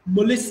to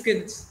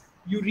molluscans,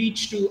 you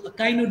reach to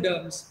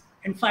echinoderms,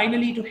 and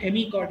finally to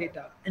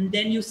hemichordata, and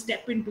then you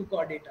step into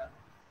chordata.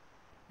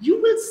 You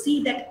will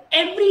see that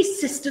every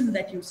system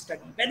that you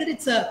study, whether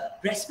it's a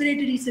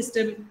respiratory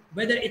system,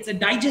 whether it's a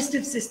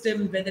digestive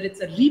system, whether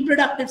it's a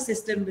reproductive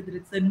system, whether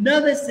it's a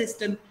nervous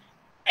system,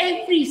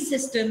 every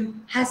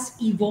system has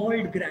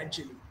evolved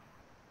gradually.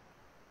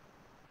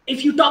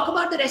 If you talk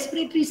about the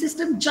respiratory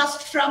system,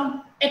 just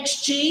from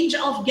exchange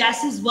of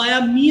gases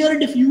via mere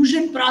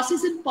diffusion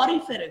process in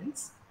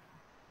poriferans,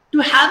 to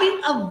having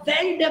a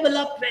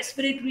well-developed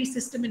respiratory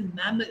system in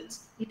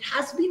mammals, it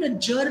has been a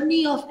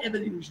journey of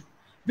evolution,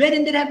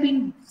 wherein there have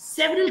been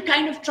several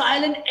kind of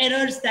trial and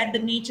errors that the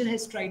nature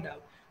has tried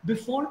out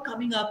before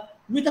coming up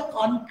with a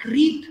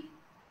concrete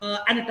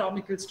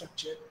anatomical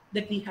structure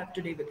that we have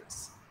today with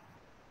us,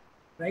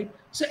 right?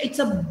 So it's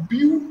a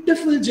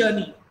beautiful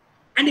journey.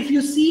 And if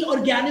you see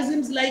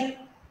organisms like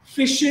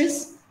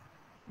fishes,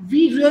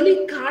 we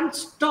really can't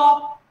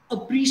stop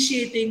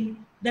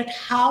appreciating that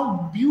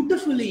how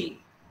beautifully,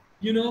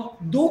 you know,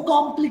 though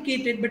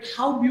complicated, but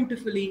how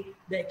beautifully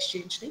the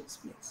exchange takes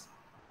place.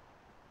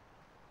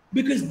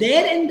 Because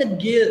there in the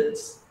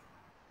gills,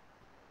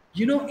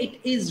 you know, it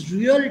is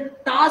real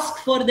task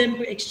for them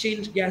to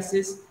exchange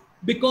gases,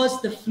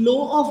 because the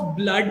flow of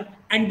blood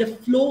and the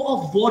flow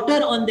of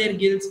water on their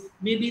gills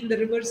may be in the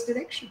reverse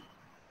direction.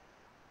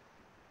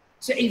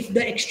 So if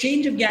the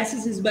exchange of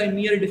gases is by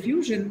mere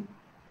diffusion,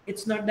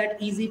 it's not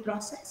that easy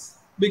process,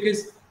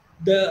 because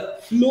the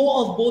flow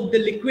of both the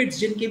liquids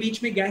जिनके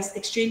बीच में gas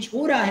exchange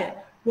हो रहा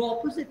है वो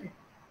opposite है.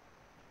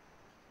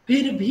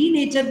 फिर भी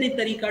nature ने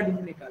तरीका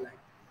ढूंढ निकाला है,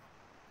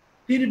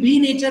 फिर भी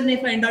नेचर ने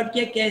फाइंड आउट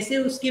किया कैसे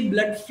उसके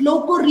ब्लड फ्लो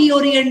को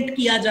रीओरिएंट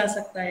किया जा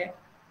सकता है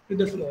to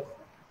the flow of water.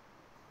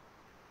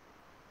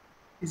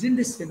 Isn't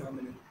this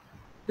phenomenal?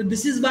 So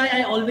this is why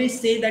I always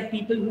say that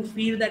people who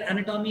feel that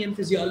anatomy and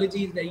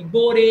physiology is very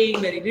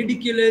boring, very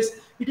ridiculous,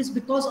 it is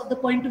because of the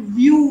point of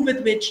view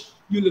with which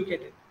you look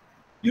at it.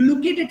 You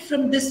look at it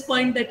from this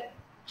point, that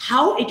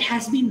how it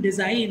has been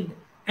designed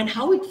and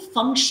how it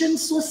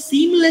functions so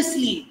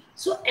seamlessly,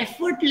 so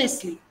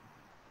effortlessly.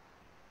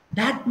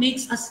 That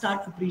makes us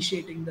start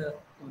appreciating the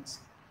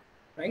concept,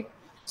 right?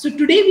 So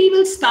today we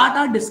will start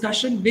our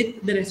discussion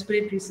with the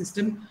respiratory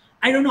system.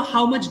 I don't know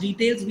how much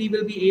details we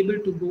will be able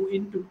to go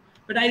into,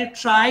 but I'll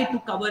try to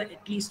cover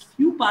at least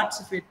few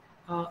parts of it,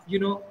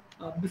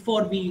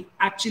 before we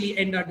actually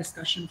end our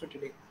discussion for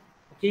today.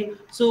 Okay.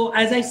 So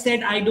as I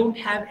said, I don't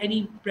have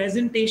any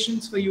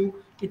presentations for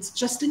you. It's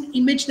just an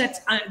image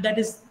that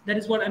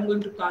is what I'm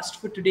going to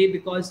cast for today,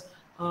 because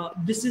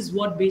this is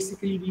what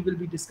basically we will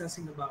be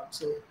discussing about.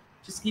 So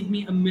just give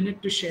me a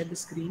minute to share the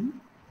screen.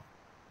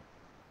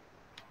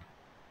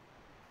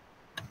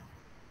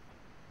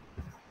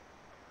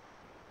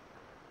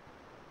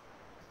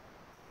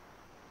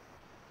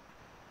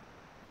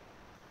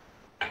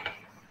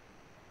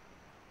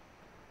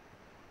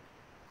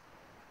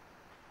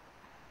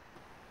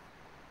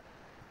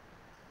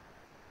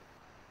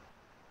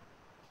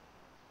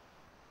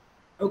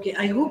 Okay,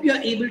 I hope you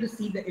are able to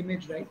see the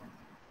image, right?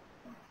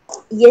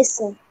 Yes,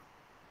 sir.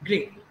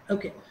 Great.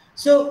 Okay.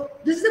 So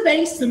this is a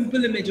very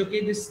simple image.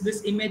 Okay,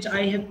 this image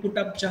I have put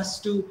up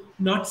just to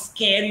not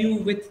scare you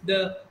with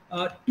the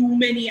too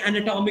many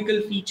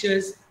anatomical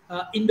features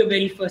in the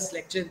very first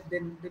lecture.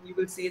 Then you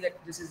will say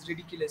that this is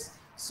ridiculous.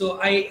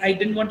 So I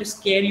didn't want to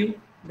scare you.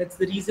 That's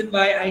the reason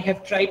why I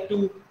have tried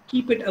to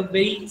keep it a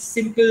very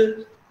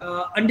simple,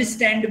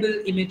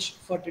 understandable image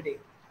for today.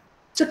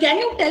 So can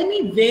you tell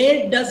me,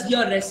 where does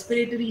your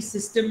respiratory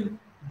system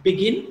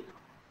begin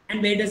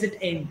and where does it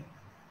end?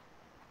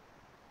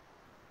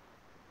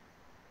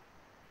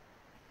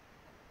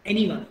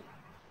 Anyone?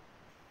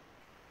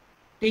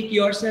 Take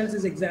yourselves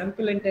as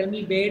example and tell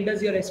me, where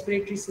does your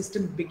respiratory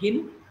system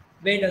begin?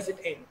 Where does it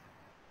end?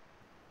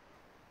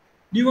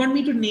 Do you want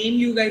me to name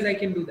you guys? I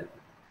can do that.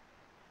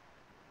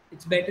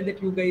 It's better that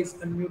you guys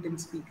unmute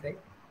and speak, right?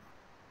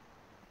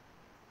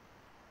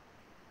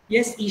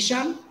 Yes,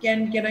 Ishan,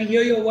 can I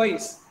hear your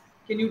voice?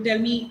 Can you tell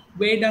me,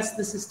 where does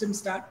the system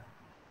start?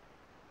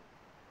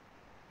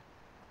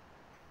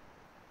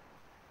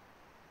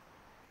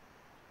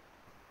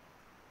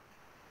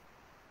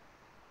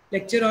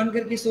 Lecture on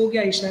करके सो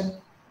गया Ishan.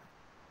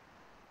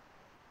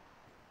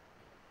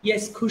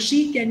 Yes,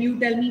 Khushi, can you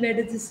tell me, where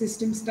does the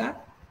system start?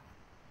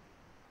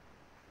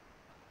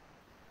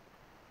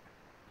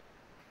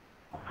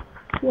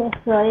 Yes,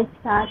 sir. It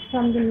starts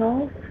from the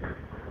nose.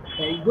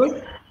 Very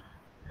good.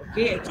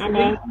 Okay,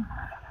 excellent.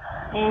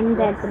 And ends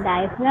at the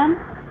diaphragm.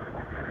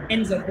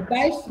 Ends at the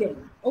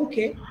diaphragm.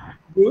 Okay,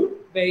 good,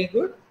 very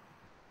good.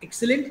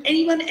 Excellent.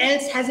 Anyone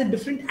else has a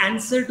different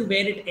answer to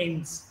where it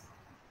ends?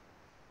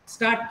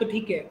 Start to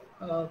theek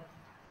hai.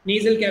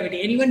 Nasal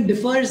cavity. Anyone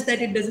differs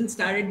that it doesn't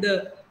start at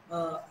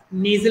the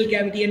nasal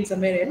cavity and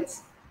somewhere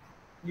else?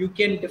 You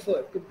can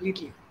differ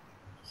completely.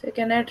 So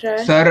can I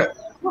try? Sir,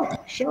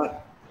 Sure.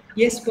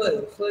 Yes,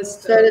 Pearl.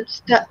 First. Sir,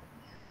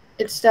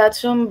 it starts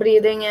from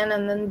breathing in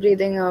and then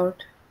breathing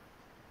out.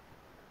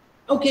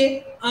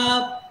 Okay.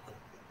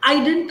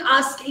 I didn't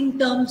ask in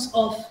terms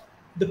of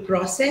the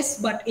process,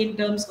 but in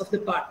terms of the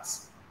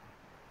parts.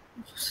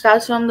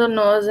 Starts from the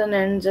nose and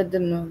ends at the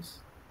nose.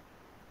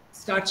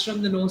 Starts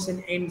from the nose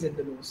and ends at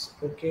the nose.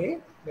 Okay,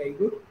 very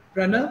good.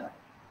 Pranav,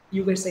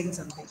 you were saying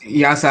something.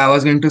 yes, I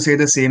was going to say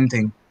the same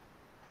thing.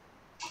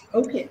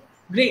 Okay,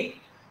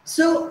 great.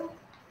 So,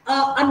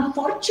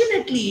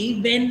 unfortunately,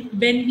 when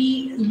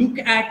we look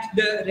at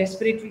the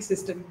respiratory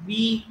system,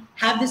 we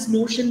have this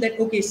notion that,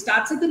 okay,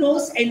 starts at the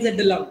nose, ends at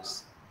the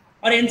lungs,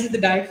 or ends at the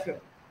diaphragm.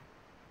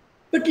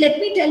 But let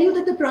me tell you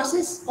that the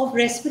process of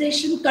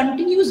respiration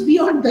continues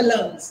beyond the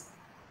lungs.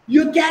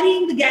 You're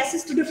carrying the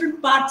gases to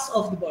different parts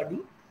of the body,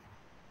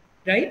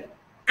 right?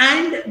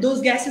 And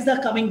those gases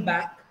are coming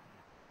back.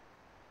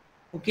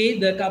 Okay,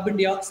 the carbon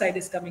dioxide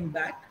is coming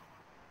back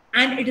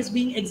and it is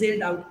being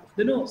exhaled out of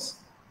the nose.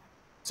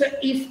 So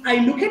if I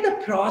look at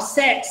the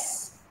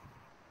process,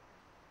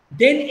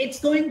 then it's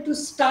going to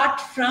start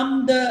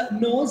from the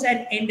nose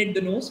and end at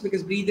the nose,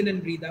 because breathe in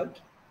and breathe out.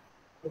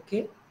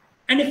 Okay.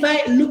 And if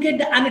I look at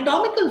the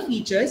anatomical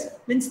features,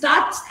 then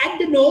starts at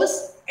the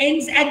nose,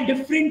 ends at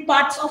different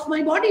parts of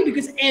my body,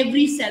 because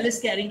every cell is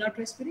carrying out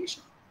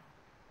respiration.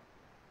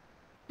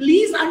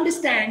 Please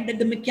understand that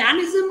the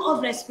mechanism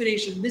of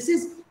respiration, this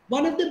is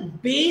one of the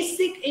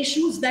basic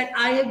issues that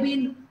I have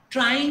been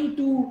trying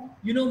to,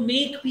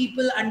 make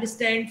people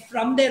understand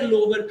from their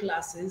lower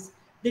classes,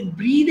 that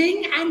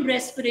breathing and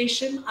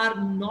respiration are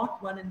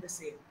not one and the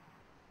same.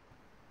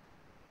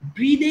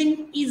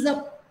 Breathing is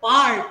a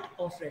part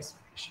of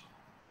respiration.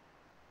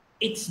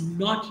 It's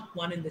not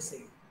one and the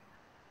same.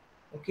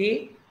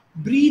 Okay?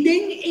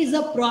 Breathing is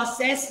a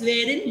process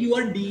wherein you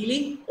are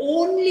dealing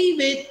only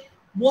with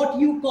what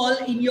you call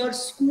in your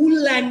school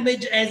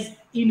language as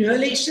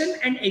inhalation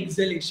and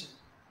exhalation.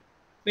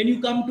 When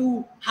you come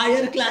to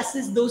higher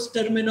classes, those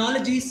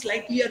terminologies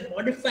slightly are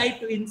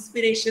modified to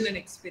inspiration and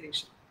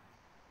expiration.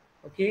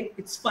 Okay?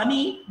 It's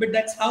funny, but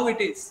that's how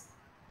it is.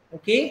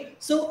 Okay?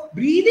 So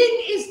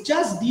breathing is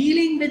just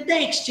dealing with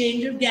the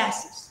exchange of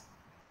gases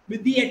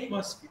with the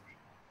atmosphere.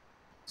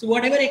 So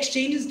whatever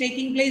exchange is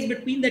taking place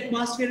between the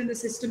atmosphere and the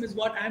system is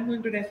what I'm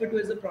going to refer to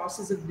as the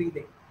process of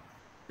breathing.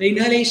 The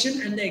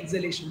inhalation and the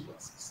exhalation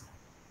process.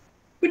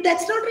 But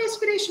that's not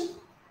respiration.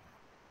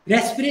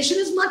 Respiration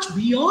is much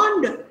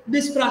beyond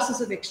this process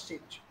of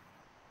exchange.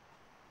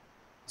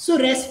 So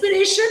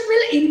respiration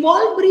will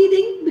involve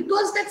breathing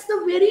because that's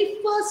the very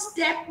first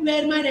step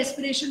where my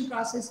respiration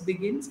process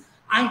begins.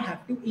 I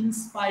have to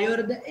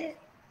inspire the air.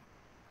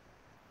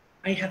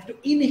 I have to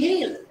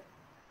inhale.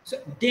 So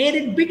there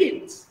it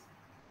begins.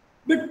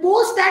 But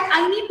post that,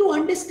 I need to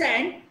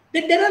understand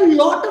that there are a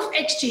lot of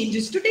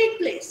exchanges to take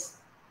place.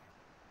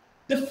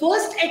 The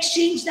first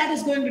exchange that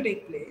is going to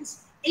take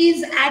place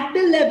is at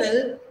the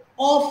level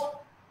of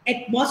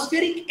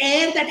atmospheric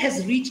air that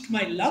has reached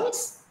my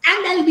lungs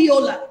and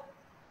alveoli.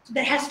 So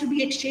there has to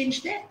be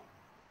exchange there.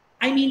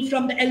 I mean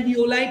from the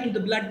alveoli to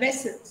the blood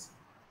vessels.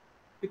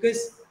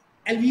 Because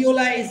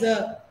alveoli is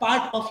a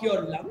part of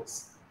your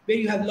lungs where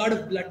you have a lot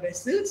of blood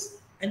vessels,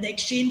 and the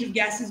exchange of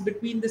gases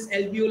between this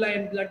alveoli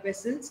and blood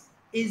vessels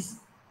is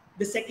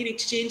the second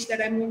exchange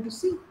that I'm going to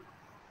see.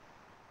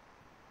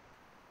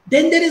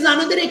 Then there is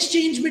another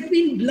exchange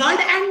between blood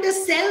and the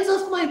cells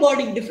of my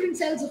body, different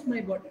cells of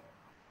my body.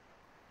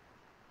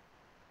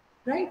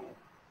 Right?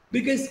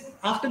 Because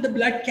after the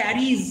blood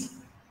carries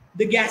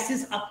the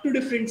gases up to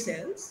different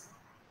cells,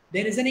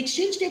 there is an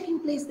exchange taking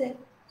place there.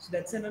 So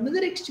that's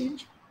another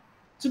exchange.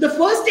 So the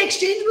first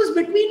exchange was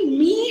between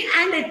me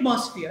and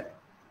atmosphere.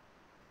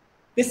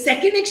 The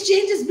second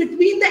exchange is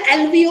between the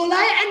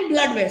alveoli and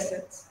blood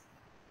vessels.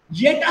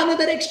 Yet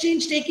another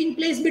exchange taking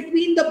place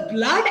between the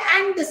blood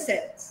and the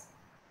cells.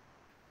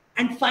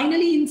 And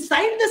finally,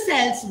 inside the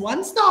cells,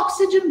 once the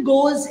oxygen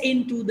goes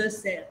into the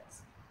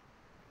cells,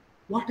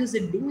 what is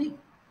it doing?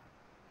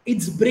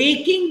 It's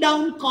breaking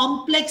down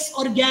complex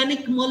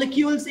organic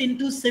molecules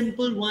into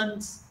simple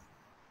ones.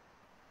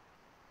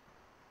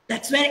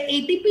 That's where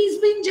ATP is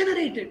being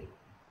generated.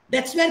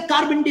 That's where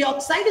carbon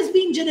dioxide is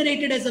being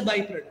generated as a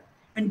byproduct.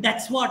 And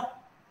that's what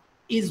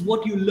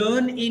you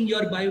learn in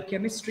your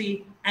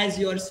biochemistry as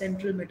your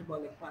central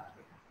metabolic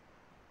pathway.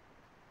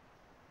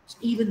 So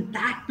even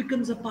that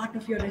becomes a part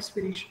of your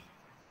respiration.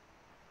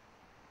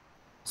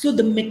 So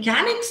the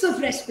mechanics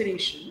of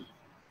respiration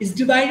is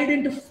divided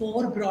into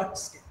 4 broad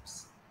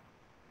steps.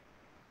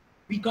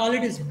 We call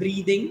it as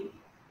breathing,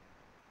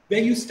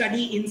 where you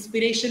study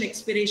inspiration,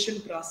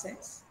 expiration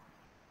process.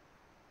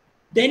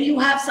 Then you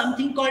have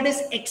something called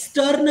as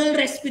external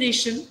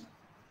respiration,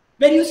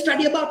 where you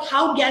study about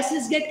how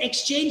gases get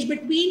exchanged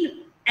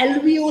between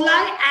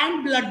alveoli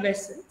and blood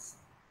vessels.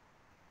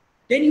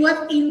 Then you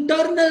have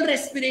internal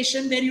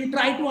respiration, where you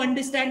try to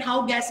understand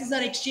how gases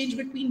are exchanged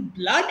between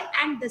blood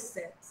and the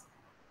cells.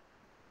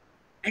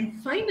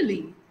 And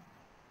finally,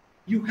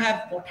 you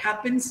have what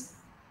happens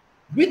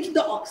with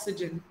the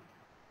oxygen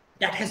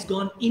that has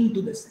gone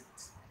into the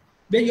cells,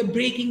 where you're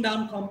breaking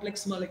down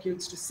complex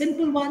molecules to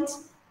simple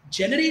ones,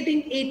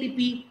 generating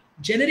ATP,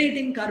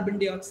 generating carbon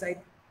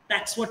dioxide.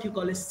 That's what you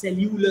call a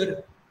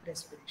cellular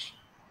respiration.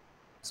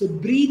 So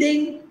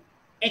breathing,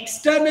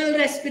 external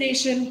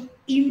respiration,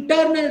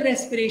 internal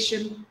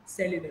respiration,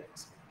 cellular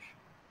respiration.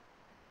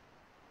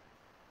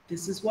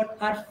 This is what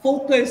our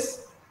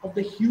focus of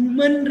the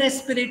human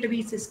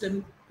respiratory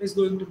system is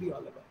going to be all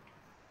about.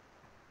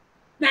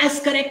 Now, as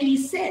correctly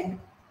said,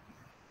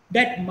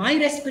 that my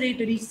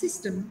respiratory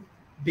system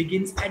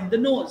begins at the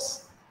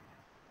nose.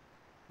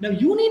 Now,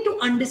 you need to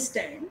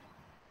understand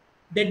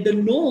that the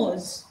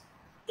nose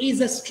is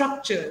a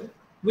structure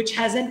which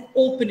has an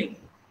opening.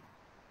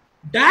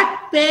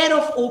 That pair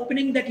of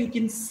opening that you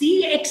can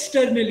see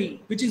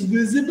externally, which is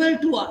visible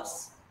to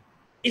us,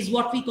 is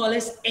what we call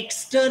as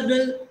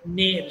external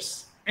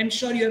nares. I'm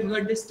sure you have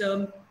heard this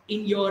term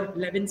in your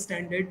 11th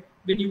standard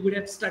when you would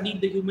have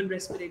studied the human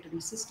respiratory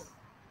system.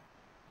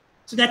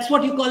 So that's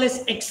what you call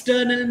as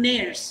external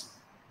nares.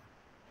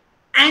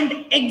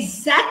 And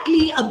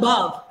exactly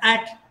above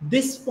at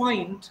this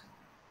point,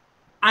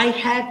 I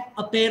have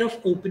a pair of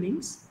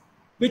openings,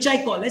 which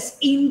I call as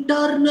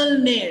internal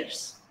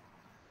nares.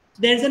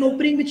 There's an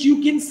opening which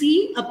you can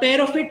see, a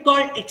pair of it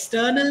called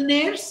external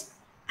nares,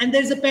 and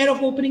there's a pair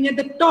of opening at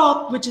the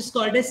top, which is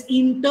called as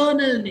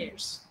internal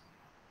nares.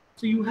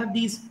 So you have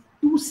these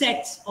 2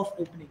 sets of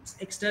openings,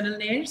 external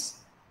nares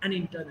and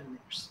internal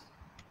nares.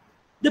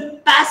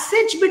 The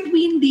passage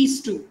between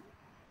these two,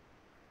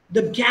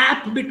 the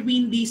gap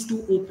between these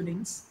 2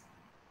 openings,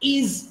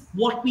 is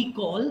what we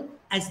call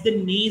as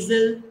the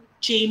nasal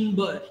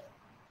chamber.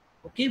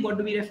 Okay, what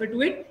do we refer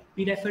to it?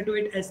 We refer to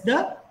it as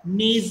the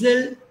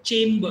nasal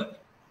chamber.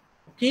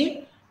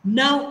 Okay,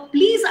 now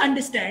please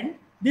understand,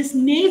 this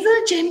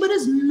nasal chamber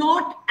is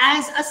not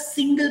as a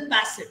single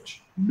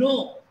passage.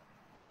 No.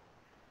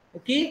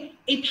 Okay,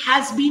 it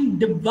has been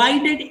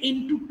divided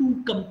into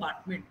two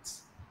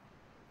compartments.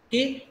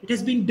 Okay, it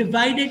has been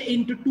divided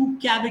into two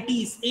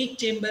cavities. एक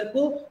chamber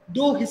को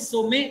दो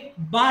हिस्सों में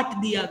बांट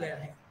दिया गया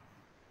है.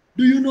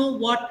 Do you know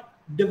what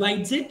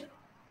divides it?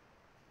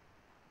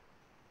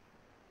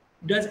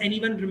 Does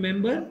anyone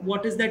remember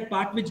what is that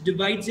part which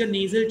divides your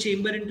nasal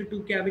chamber into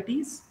two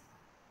cavities?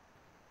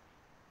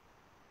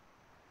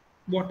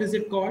 What is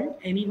it called?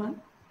 Anyone?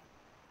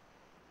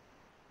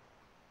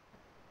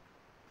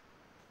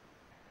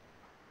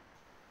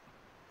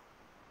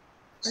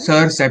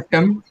 Sir,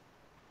 septum.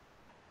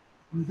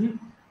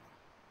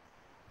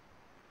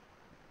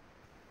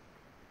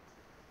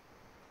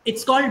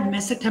 It's called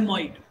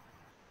mesenteroid.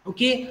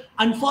 Okay,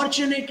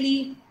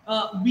 unfortunately,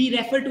 we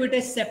refer to it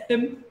as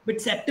septum, but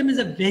septum is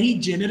a very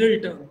general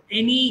term.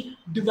 Any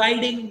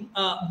dividing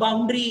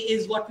boundary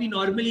is what we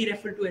normally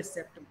refer to as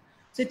septum.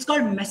 So it's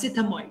called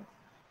mesenteroid.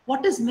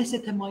 What is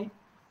mesenteroid?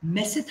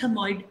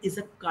 Mesenteroid is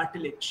a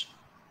cartilage.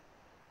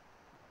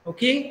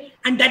 Okay,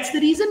 and that's the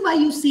reason why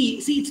you see,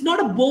 it's not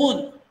a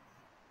bone.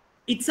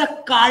 It's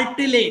a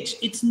cartilage.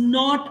 It's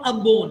not a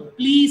bone.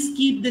 Please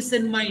keep this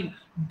in mind.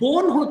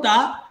 Bone होता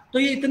तो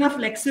ये इतना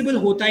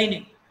flexible होता ही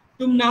नहीं.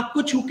 तुम नाक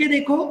को छू के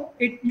देखो,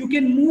 you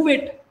can move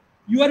it.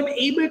 You are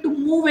able to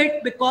move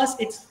it because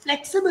it's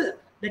flexible.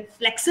 That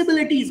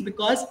flexibility is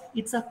because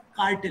it's a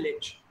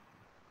cartilage.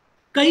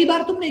 कई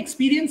बार तुमने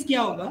experience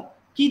किया होगा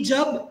कि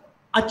जब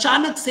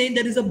अचानक से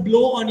there is a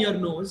blow on your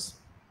nose,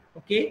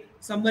 okay,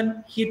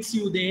 someone hits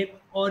you there,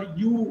 or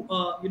you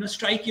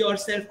strike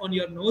yourself on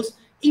your nose,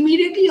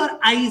 immediately your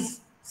eyes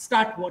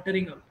start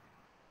watering out.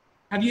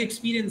 Have you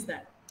experienced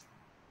that?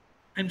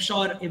 I'm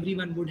sure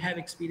everyone would have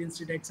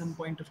experienced it at some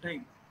point of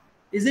time,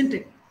 isn't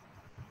it?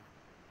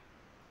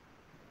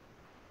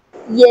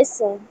 Yes,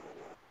 sir.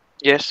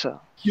 Yes, sir.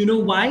 You know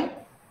why?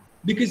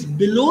 Because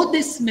below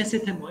this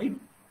mesenteroid,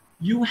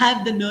 you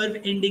have the nerve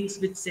endings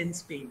which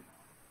sense pain.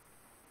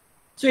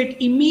 So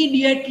it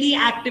immediately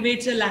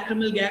activates your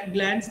lacrimal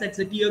glands, that's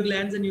the tear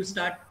glands, and you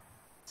start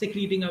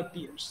secreting out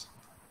tears.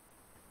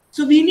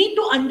 So we need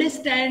to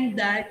understand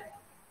that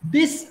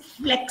this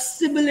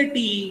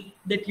flexibility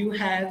that you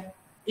have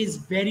is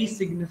very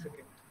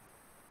significant.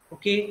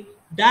 Okay,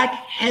 that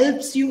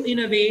helps you in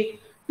a way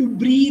to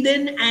breathe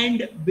in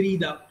and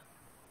breathe out.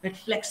 That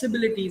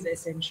flexibility is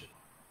essential.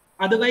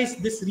 Otherwise,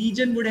 this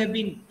region would have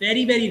been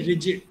very, very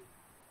rigid.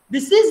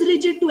 This is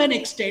rigid to an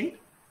extent,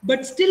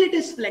 but still it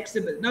is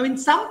flexible. Now, in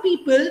some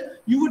people,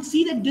 you would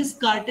see that this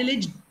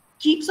cartilage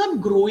keeps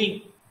on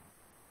growing,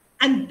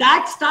 and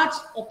that starts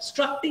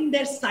obstructing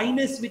their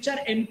sinus, which are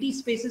empty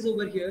spaces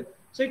over here.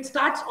 So it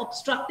starts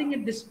obstructing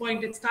at this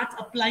point. It starts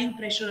applying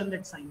pressure on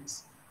that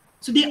sinus.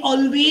 So they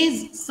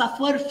always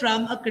suffer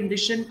from a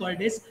condition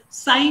called as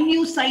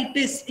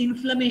sinusitis,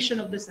 inflammation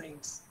of the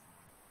sinus.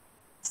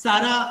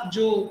 सारा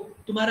जो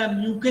तुम्हारा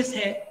mucus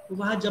है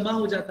वहां जमा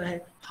हो जाता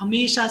है,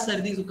 हमेशा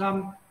सर्दी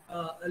जुकाम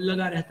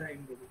लगा रहता है इन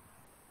लोगों,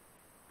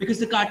 because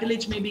the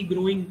cartilage may be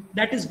growing.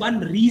 That is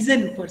one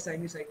reason for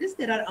sinusitis.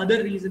 There are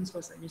other reasons for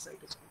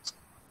sinusitis also.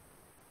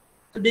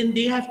 So then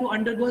they have to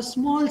undergo a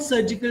small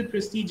surgical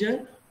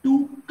procedure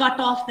to cut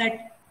off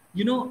that,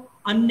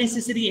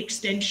 unnecessary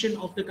extension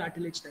of the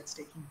cartilage that's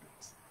taking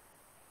place.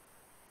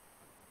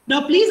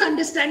 Now, please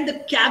understand the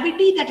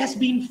cavity that has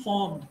been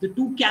formed, the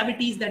two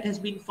cavities that has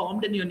been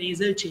formed in your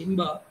nasal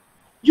chamber.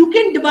 You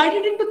can divide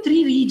it into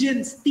three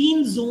regions,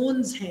 3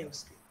 zones है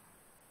उसके.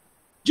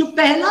 जो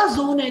पहला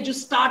zone है, जो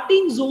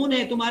starting zone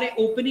है तुम्हारे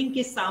opening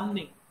के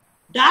सामने,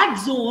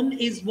 that zone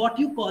is what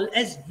you call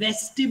as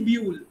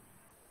vestibule.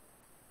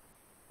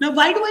 Now,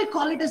 why do I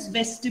call it as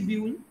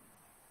vestibule?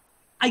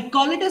 I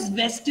call it as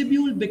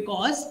vestibule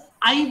because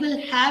I will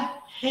have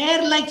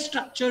hair-like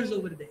structures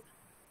over there.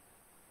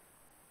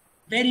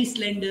 Very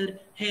slender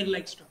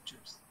hair-like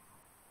structures.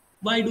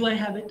 Why do I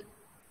have it?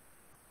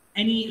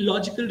 Any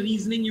logical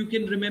reasoning you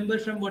can remember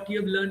from what you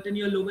have learned in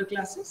your lower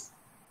classes?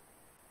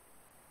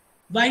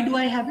 Why do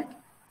I have it?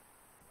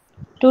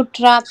 To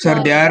trap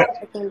Sir, they are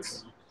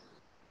particles.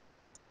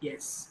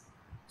 Yes.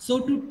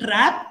 So to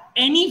trap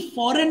any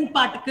foreign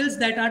particles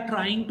that are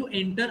trying to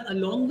enter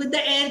along with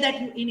the air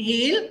that you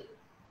inhale,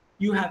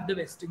 you have the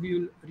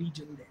vestibule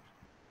region there.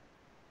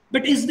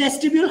 But is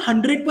vestibule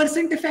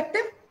 100%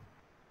 effective?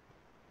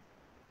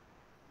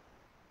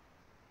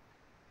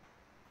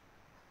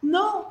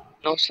 No.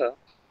 No, sir.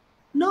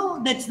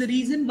 No, that's the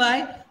reason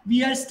why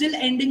we are still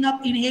ending up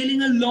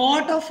inhaling a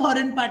lot of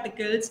foreign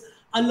particles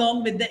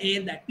along with the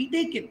air that we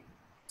take in.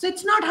 So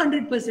it's not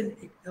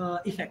 100%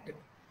 effective.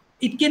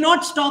 It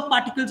cannot stop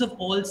particles of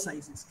all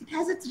sizes. It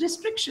has its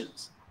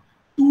restrictions.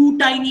 Too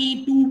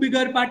tiny, too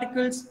bigger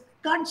particles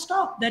can't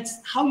stop. That's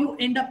how you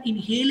end up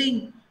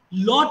inhaling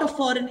lot of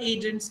foreign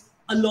agents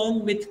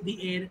along with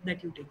the air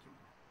that you take in.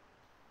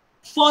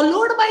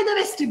 Followed by the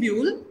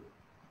vestibule,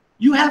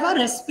 you have a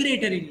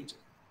respiratory region.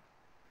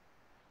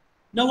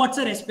 Now, what's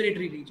a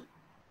respiratory region?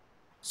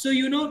 So,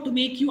 to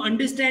make you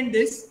understand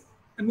this,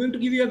 I'm going to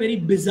give you a very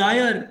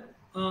bizarre,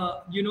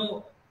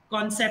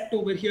 concept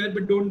over here,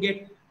 but don't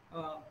get,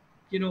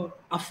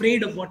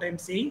 afraid of what I'm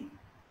saying.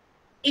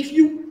 If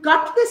you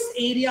cut this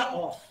area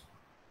off,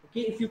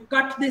 okay, if you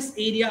cut this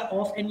area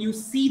off and you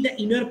see the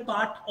inner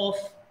part of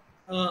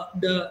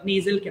the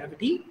nasal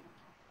cavity,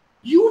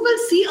 you will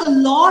see a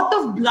lot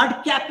of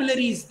blood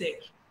capillaries there.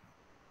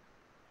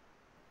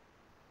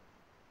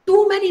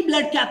 Too many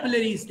blood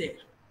capillaries there.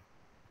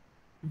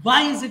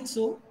 Why is it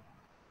so?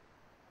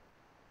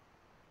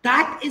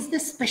 That is the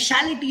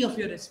speciality of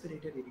your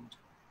respiratory region.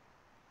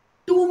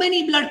 Too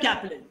many blood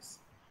capillaries.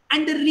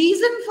 And the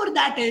reason for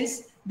that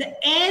is the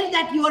air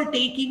that you are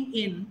taking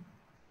in,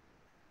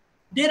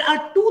 there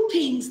are two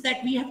things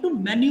that we have to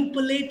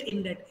manipulate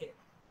in that air.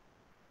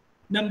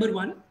 Number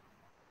one,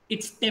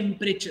 it's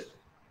temperature.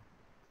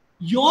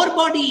 Your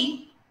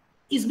body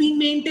is being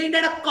maintained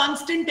at a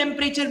constant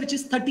temperature, which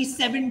is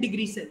 37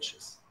 degrees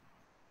Celsius.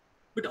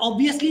 But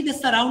obviously the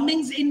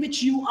surroundings in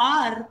which you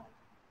are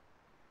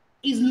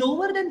is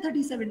lower than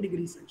 37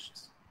 degrees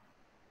Celsius.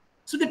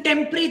 So the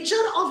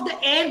temperature of the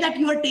air that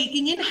you are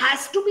taking in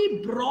has to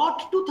be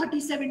brought to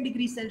 37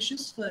 degrees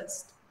Celsius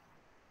first.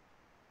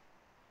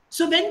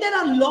 So when there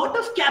are a lot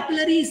of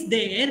capillaries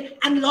there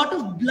and a lot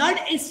of blood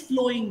is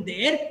flowing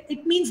there,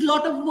 it means a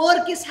lot of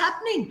work is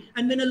happening.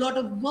 And when a lot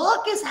of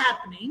work is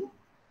happening,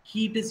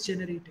 heat is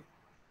generated.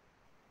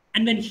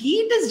 And when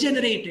heat is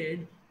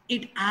generated,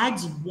 it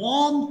adds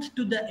warmth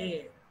to the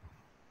air.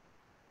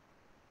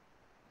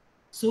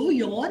 So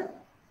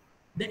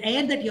the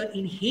air that you're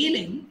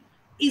inhaling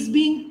is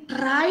being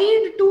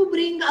tried to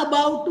bring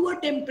about to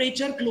a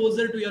temperature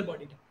closer to your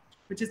body temperature,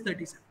 which is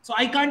 37. So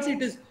I can't say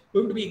it is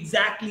going to be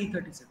exactly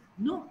 37.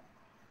 No.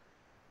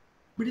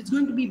 But it's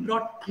going to be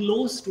brought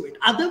close to it.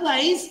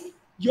 Otherwise,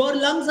 your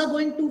lungs are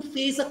going to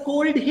face a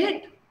cold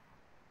hit.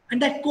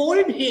 And that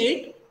cold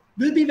hit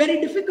will be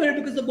very difficult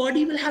because the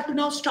body will have to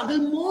now struggle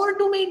more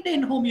to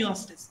maintain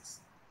homeostasis.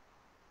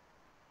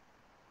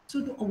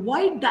 So to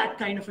avoid that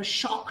kind of a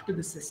shock to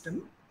the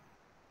system,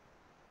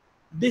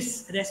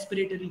 this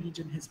respiratory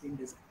region has been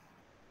designed.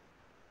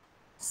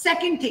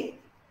 Second thing,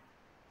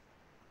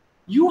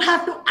 you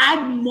have to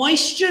add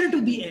moisture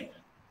to the air.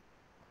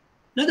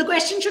 Now the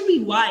question should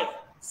be why?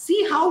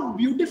 See how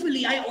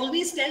beautifully I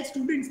always tell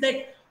students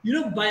that,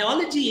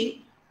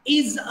 biology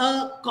is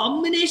a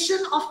combination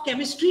of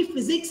chemistry,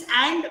 physics,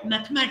 and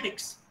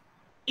mathematics.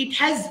 It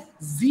has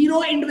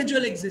zero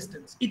individual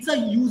existence. It's a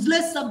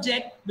useless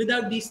subject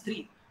without these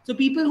three. So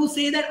people who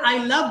say that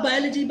I love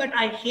biology, but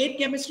I hate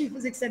chemistry,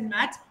 physics, and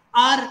maths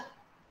are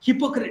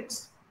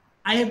hypocrites.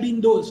 I have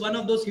been one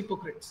of those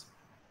hypocrites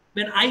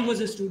when I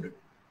was a student.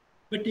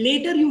 But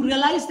later you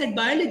realize that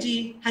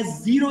biology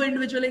has zero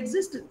individual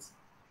existence.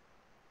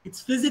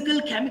 It's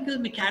physical, chemical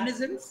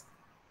mechanisms,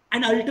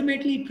 and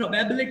ultimately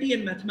probability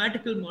and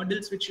mathematical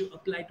models which you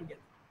apply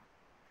together.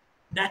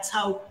 That's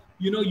how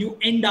you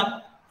end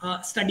up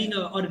studying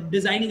or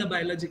designing a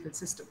biological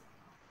system.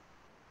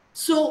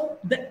 So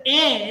the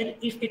air,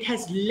 if it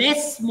has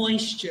less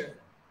moisture,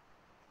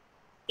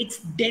 its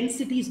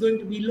density is going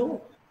to be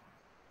low.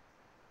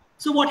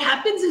 So what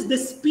happens is the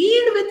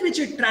speed with which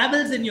it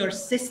travels in your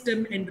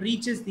system and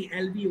reaches the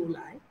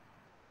alveoli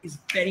is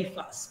very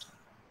fast.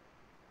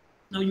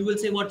 Now you will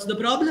say, what's the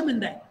problem in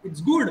that? It's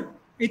good.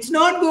 It's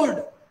not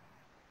good.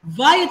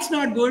 Why it's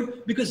not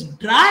good? Because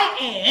dry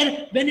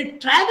air, when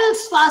it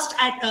travels fast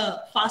at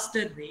a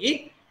faster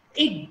rate,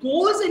 it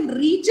goes and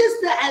reaches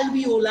the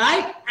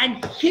alveoli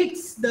and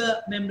hits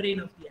the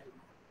membrane of the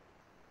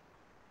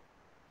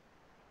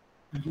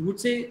alveoli. You would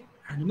say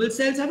animal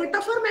cells have a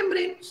tougher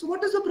membrane. So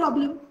what is the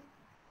problem?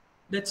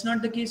 That's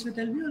not the case with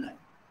alveoli.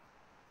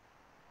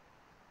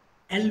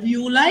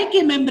 Alveoli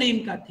के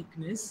membrane का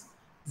thickness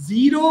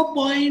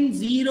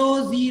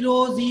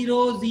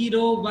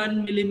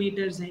 0.00001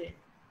 millimeters है,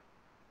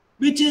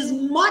 which is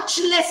much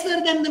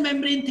lesser than the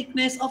membrane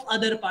thickness of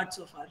other parts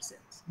of our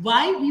cells.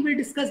 Why? We will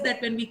discuss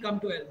that when we come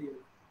to alveoli.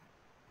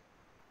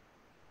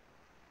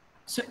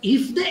 So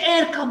if the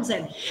air comes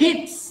and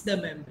hits the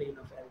membrane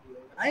of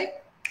alveoli,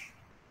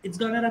 it's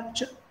gonna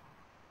rupture.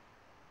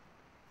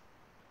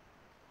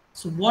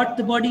 So what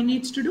the body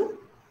needs to do?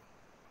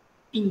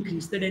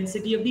 Increase the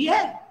density of the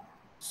air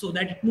so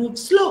that it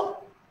moves slow.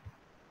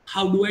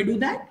 How do I do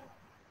that?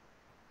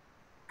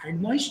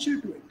 Add moisture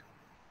to it.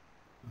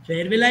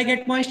 Where will I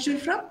get moisture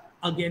from?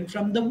 Again,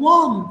 from the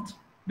warmth,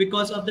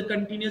 because of the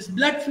continuous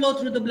blood flow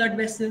through the blood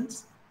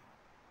vessels.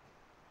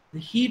 The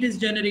heat is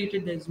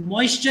generated, there's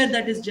moisture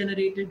that is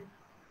generated,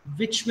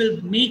 which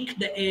will make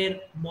the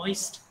air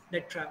moist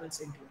that travels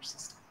into your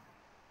system.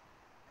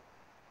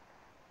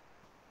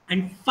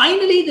 And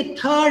finally, the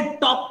third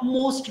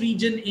topmost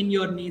region in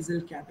your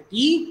nasal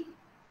cavity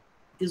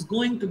is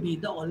going to be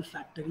the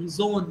olfactory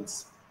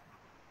zones.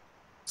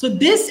 So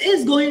this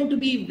is going to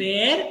be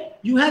where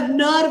you have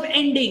nerve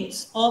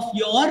endings of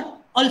your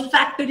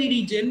olfactory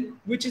region,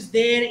 which is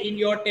there in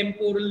your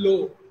temporal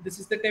lobe. This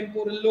is the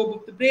temporal lobe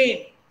of the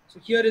brain. So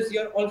here is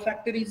your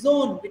olfactory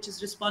zone, which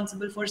is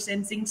responsible for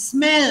sensing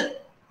smell.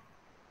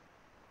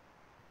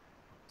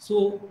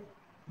 So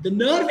The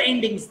nerve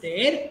endings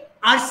there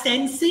are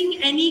sensing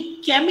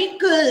any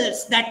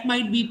chemicals that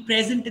might be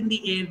present in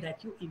the air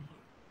that you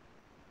inhale.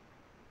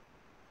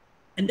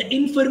 And the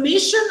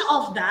information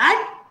of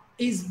that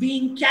is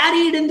being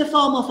carried in the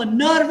form of a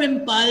nerve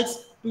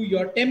impulse to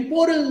your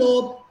temporal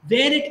lobe,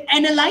 where it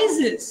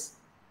analyzes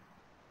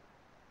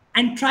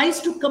and tries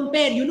to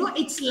compare. You know,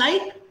 it's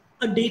like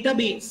a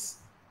database.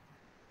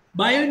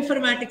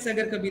 Bioinformatics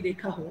अगर कभी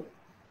देखा हो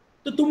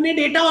तो तुमने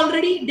data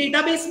already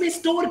database में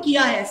store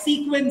किया है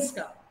sequence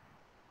का,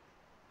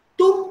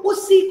 तुम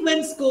उस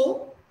सीक्वेंस को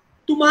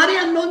तुम्हारे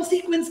अननोन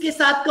सीक्वेंस के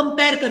साथ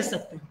कंपेयर कर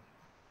सकते हो.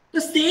 तो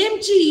सेम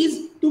चीज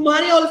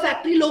तुम्हारे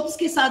ऑल्फैक्टरी लोब्स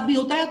के साथ भी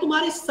होता है,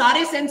 तुम्हारे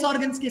सारे सेंस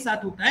ऑर्गन्स के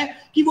साथ होता है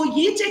कि वो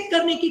ये चेक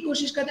करने की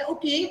कोशिश करते हैं,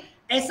 ओके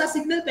ऐसा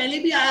सिग्नल पहले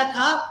भी आया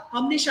था,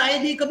 हमने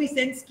शायद ये कभी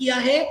सेंस किया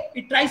है.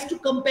 It tries to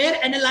compare,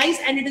 analyse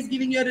and it is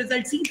giving your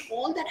result. C,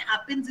 all that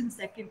happens in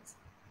seconds.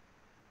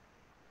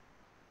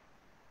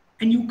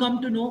 And you come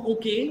to know,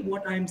 okay,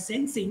 what I'm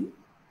sensing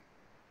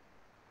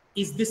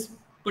is this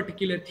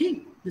particular thing.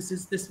 This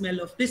is the smell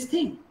of this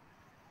thing.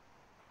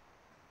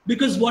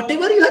 Because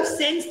whatever you have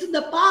sensed in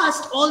the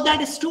past, all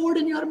that is stored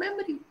in your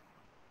memory.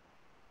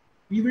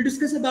 We will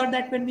discuss about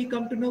that when we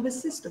come to nervous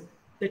system,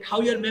 that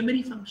how your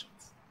memory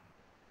functions,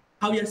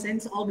 how your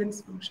sense organs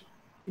function.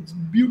 It's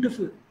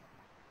beautiful.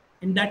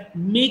 And that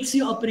makes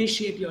you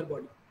appreciate your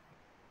body.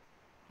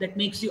 That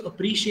makes you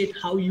appreciate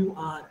how you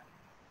are.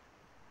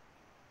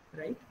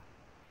 Right?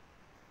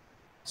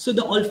 So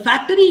the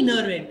olfactory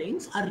nerve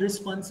endings are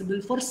responsible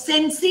for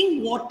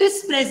sensing what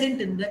is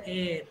present in the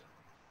air,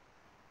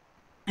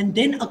 and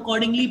then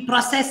accordingly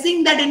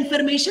processing that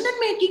information and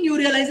making you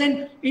realize.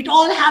 And it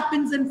all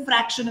happens in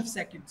fraction of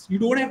seconds. You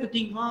don't have to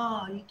think,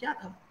 ye kya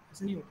tha?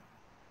 Aisa nahi hota.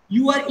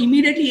 You are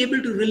immediately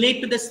able to relate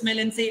to the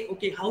smell and say,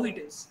 okay, how it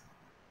is.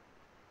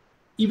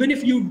 Even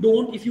if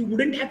you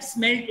wouldn't have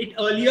smelled it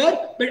earlier,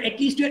 but at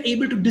least you're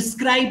able to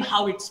describe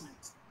how it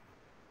smells.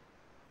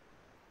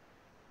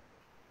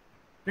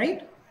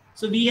 Right?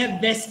 So we have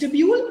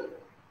vestibule,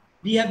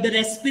 we have the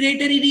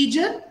respiratory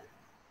region,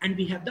 and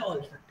we have the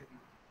olfactory.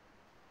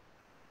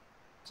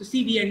 So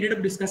see, we ended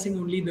up discussing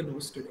only the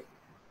nose today.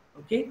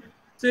 Okay?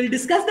 So we'll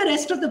discuss the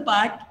rest of the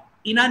part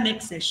in our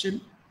next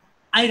session.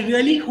 I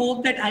really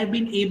hope that I've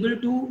been able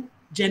to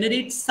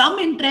generate some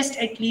interest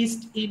at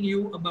least in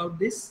you about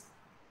this.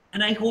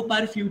 And I hope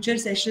our future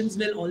sessions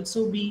will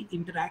also be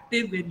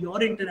interactive, where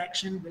your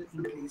interaction will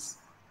increase.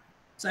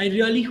 So I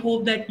really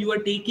hope that you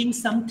are taking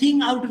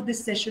something out of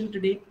this session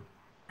today.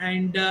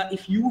 And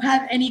if you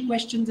have any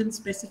questions in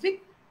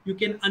specific, you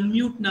can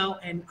unmute now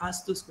and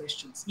ask those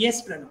questions.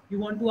 Yes, Pranav, you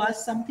want to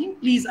ask something?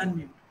 Please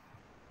unmute.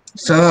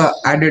 Sir,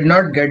 I did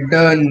not get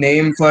the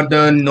name for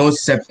the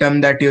nose septum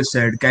that you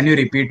said. Can you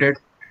repeat it?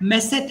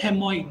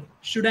 Mesentemoid.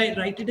 Should I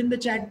write it in the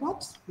chat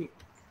box? Wait.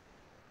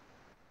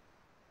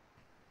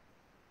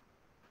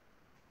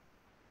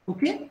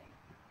 Okay.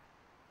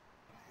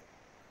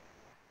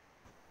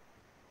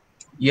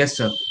 Yes,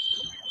 sir.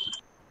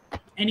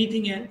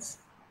 Anything else?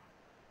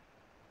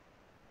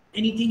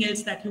 Anything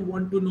else that you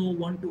want to know,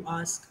 want to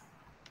ask?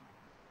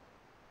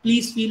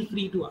 Please feel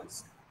free to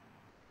ask.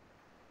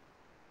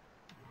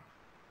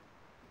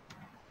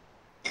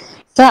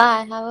 So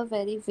I have a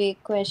very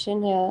vague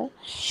question here.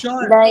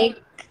 Sure. Like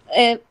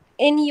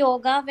in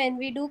yoga, when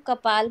we do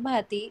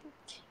Kapalbhati,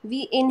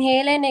 we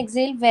inhale and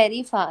exhale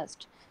very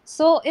fast.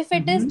 So if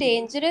it is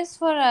dangerous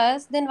for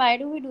us, then why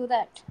do we do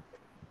that?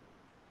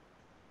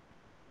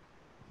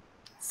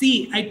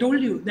 See, I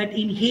told you that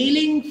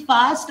inhaling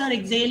fast or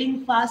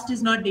exhaling fast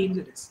is not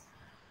dangerous.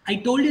 I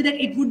told you that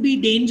it would be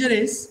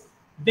dangerous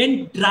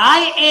when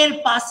dry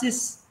air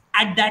passes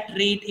at that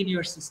rate in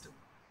your system.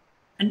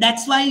 And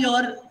that's why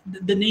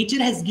the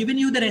nature has given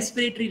you the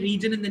respiratory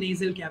region in the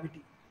nasal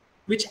cavity,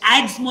 which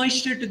adds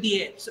moisture to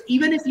the air. So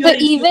even if you're... So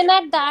even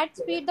at that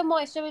speed, the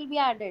moisture will be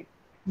added?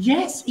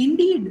 Yes,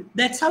 indeed.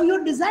 That's how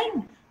you're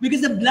designed,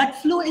 because the blood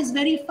flow is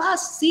very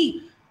fast.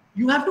 See,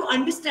 you have to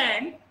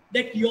understand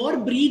that your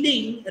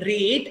breathing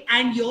rate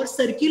and your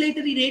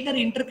circulatory rate are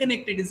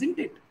interconnected, isn't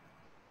it?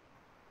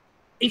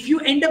 If you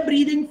end up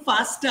breathing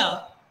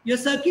faster, your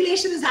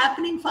circulation is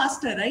happening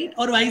faster, right?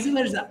 Or vice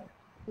versa.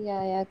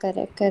 Yeah,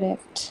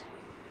 correct.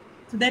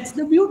 So that's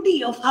the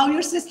beauty of how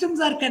your systems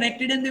are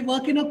connected, and they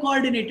work in a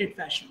coordinated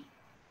fashion.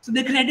 So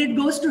the credit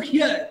goes to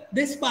here,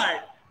 this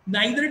part,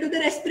 neither to the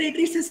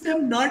respiratory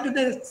system nor to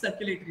the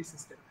circulatory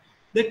system.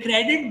 The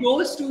credit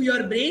goes to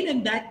your brain,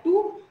 and that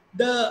to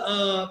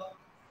the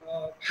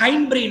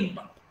hindbrain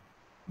part,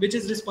 which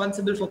is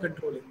responsible for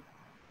controlling.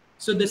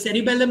 So the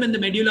cerebellum and the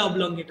medulla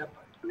oblongata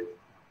part.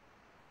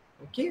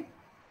 Okay.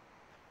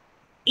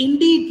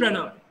 Indeed,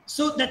 Pranav.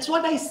 So that's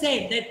what I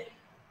said, that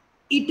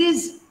it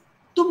is,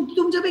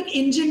 तुम जब एक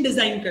engine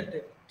design करते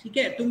हो, ठीक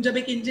है, तुम जब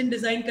एक इंजन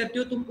डिजाइन करते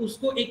हो, तुम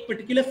उसको एक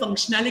पर्टिकुलर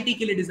फंक्शनैलिटी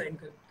के लिए डिजाइन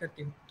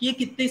करते हो कि ये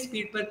कितने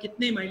स्पीड पर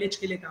कितने माइलेज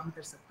के लिए काम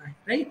कर सकता है,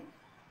 राइट?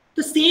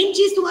 तो सेम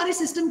चीज तुम्हारे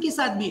सिस्टम के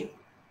साथ भी है.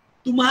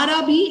 तुम्हारा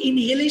भी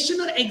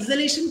इनहेलेशन और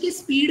एक्सहेलेशन के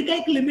स्पीड का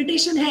एक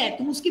लिमिटेशन है,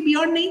 तुम उसके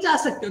बियॉन्ड नहीं जा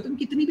सकते हो, तुम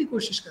कितनी भी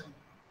कोशिश करो,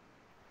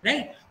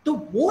 राइट? तो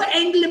वो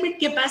एंड एंड लिमिट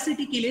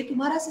कैपेसिटी के लिए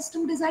तुम्हारा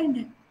सिस्टम डिजाइन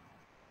है.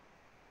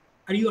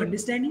 Are you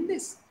understanding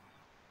this?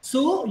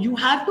 So you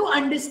have to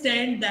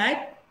understand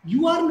that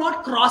you are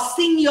not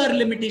crossing your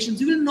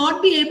limitations. You will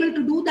not be able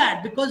to do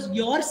that because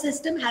your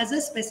system has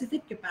a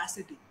specific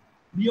capacity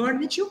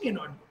beyond which you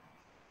cannot go.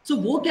 So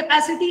वो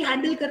capacity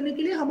handle करने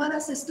के लिए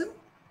हमारा system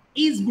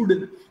is good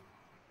enough.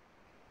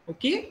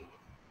 Okay?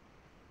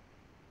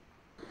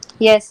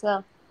 Yes,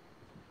 sir.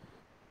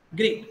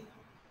 Great.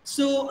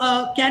 So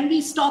can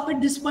we stop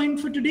at this point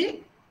for today?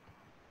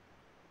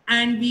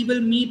 And we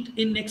will meet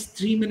in next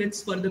 3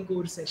 minutes for the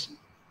core session.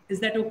 Is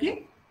that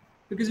okay?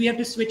 Because we have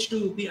to switch to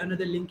the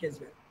another link as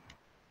well.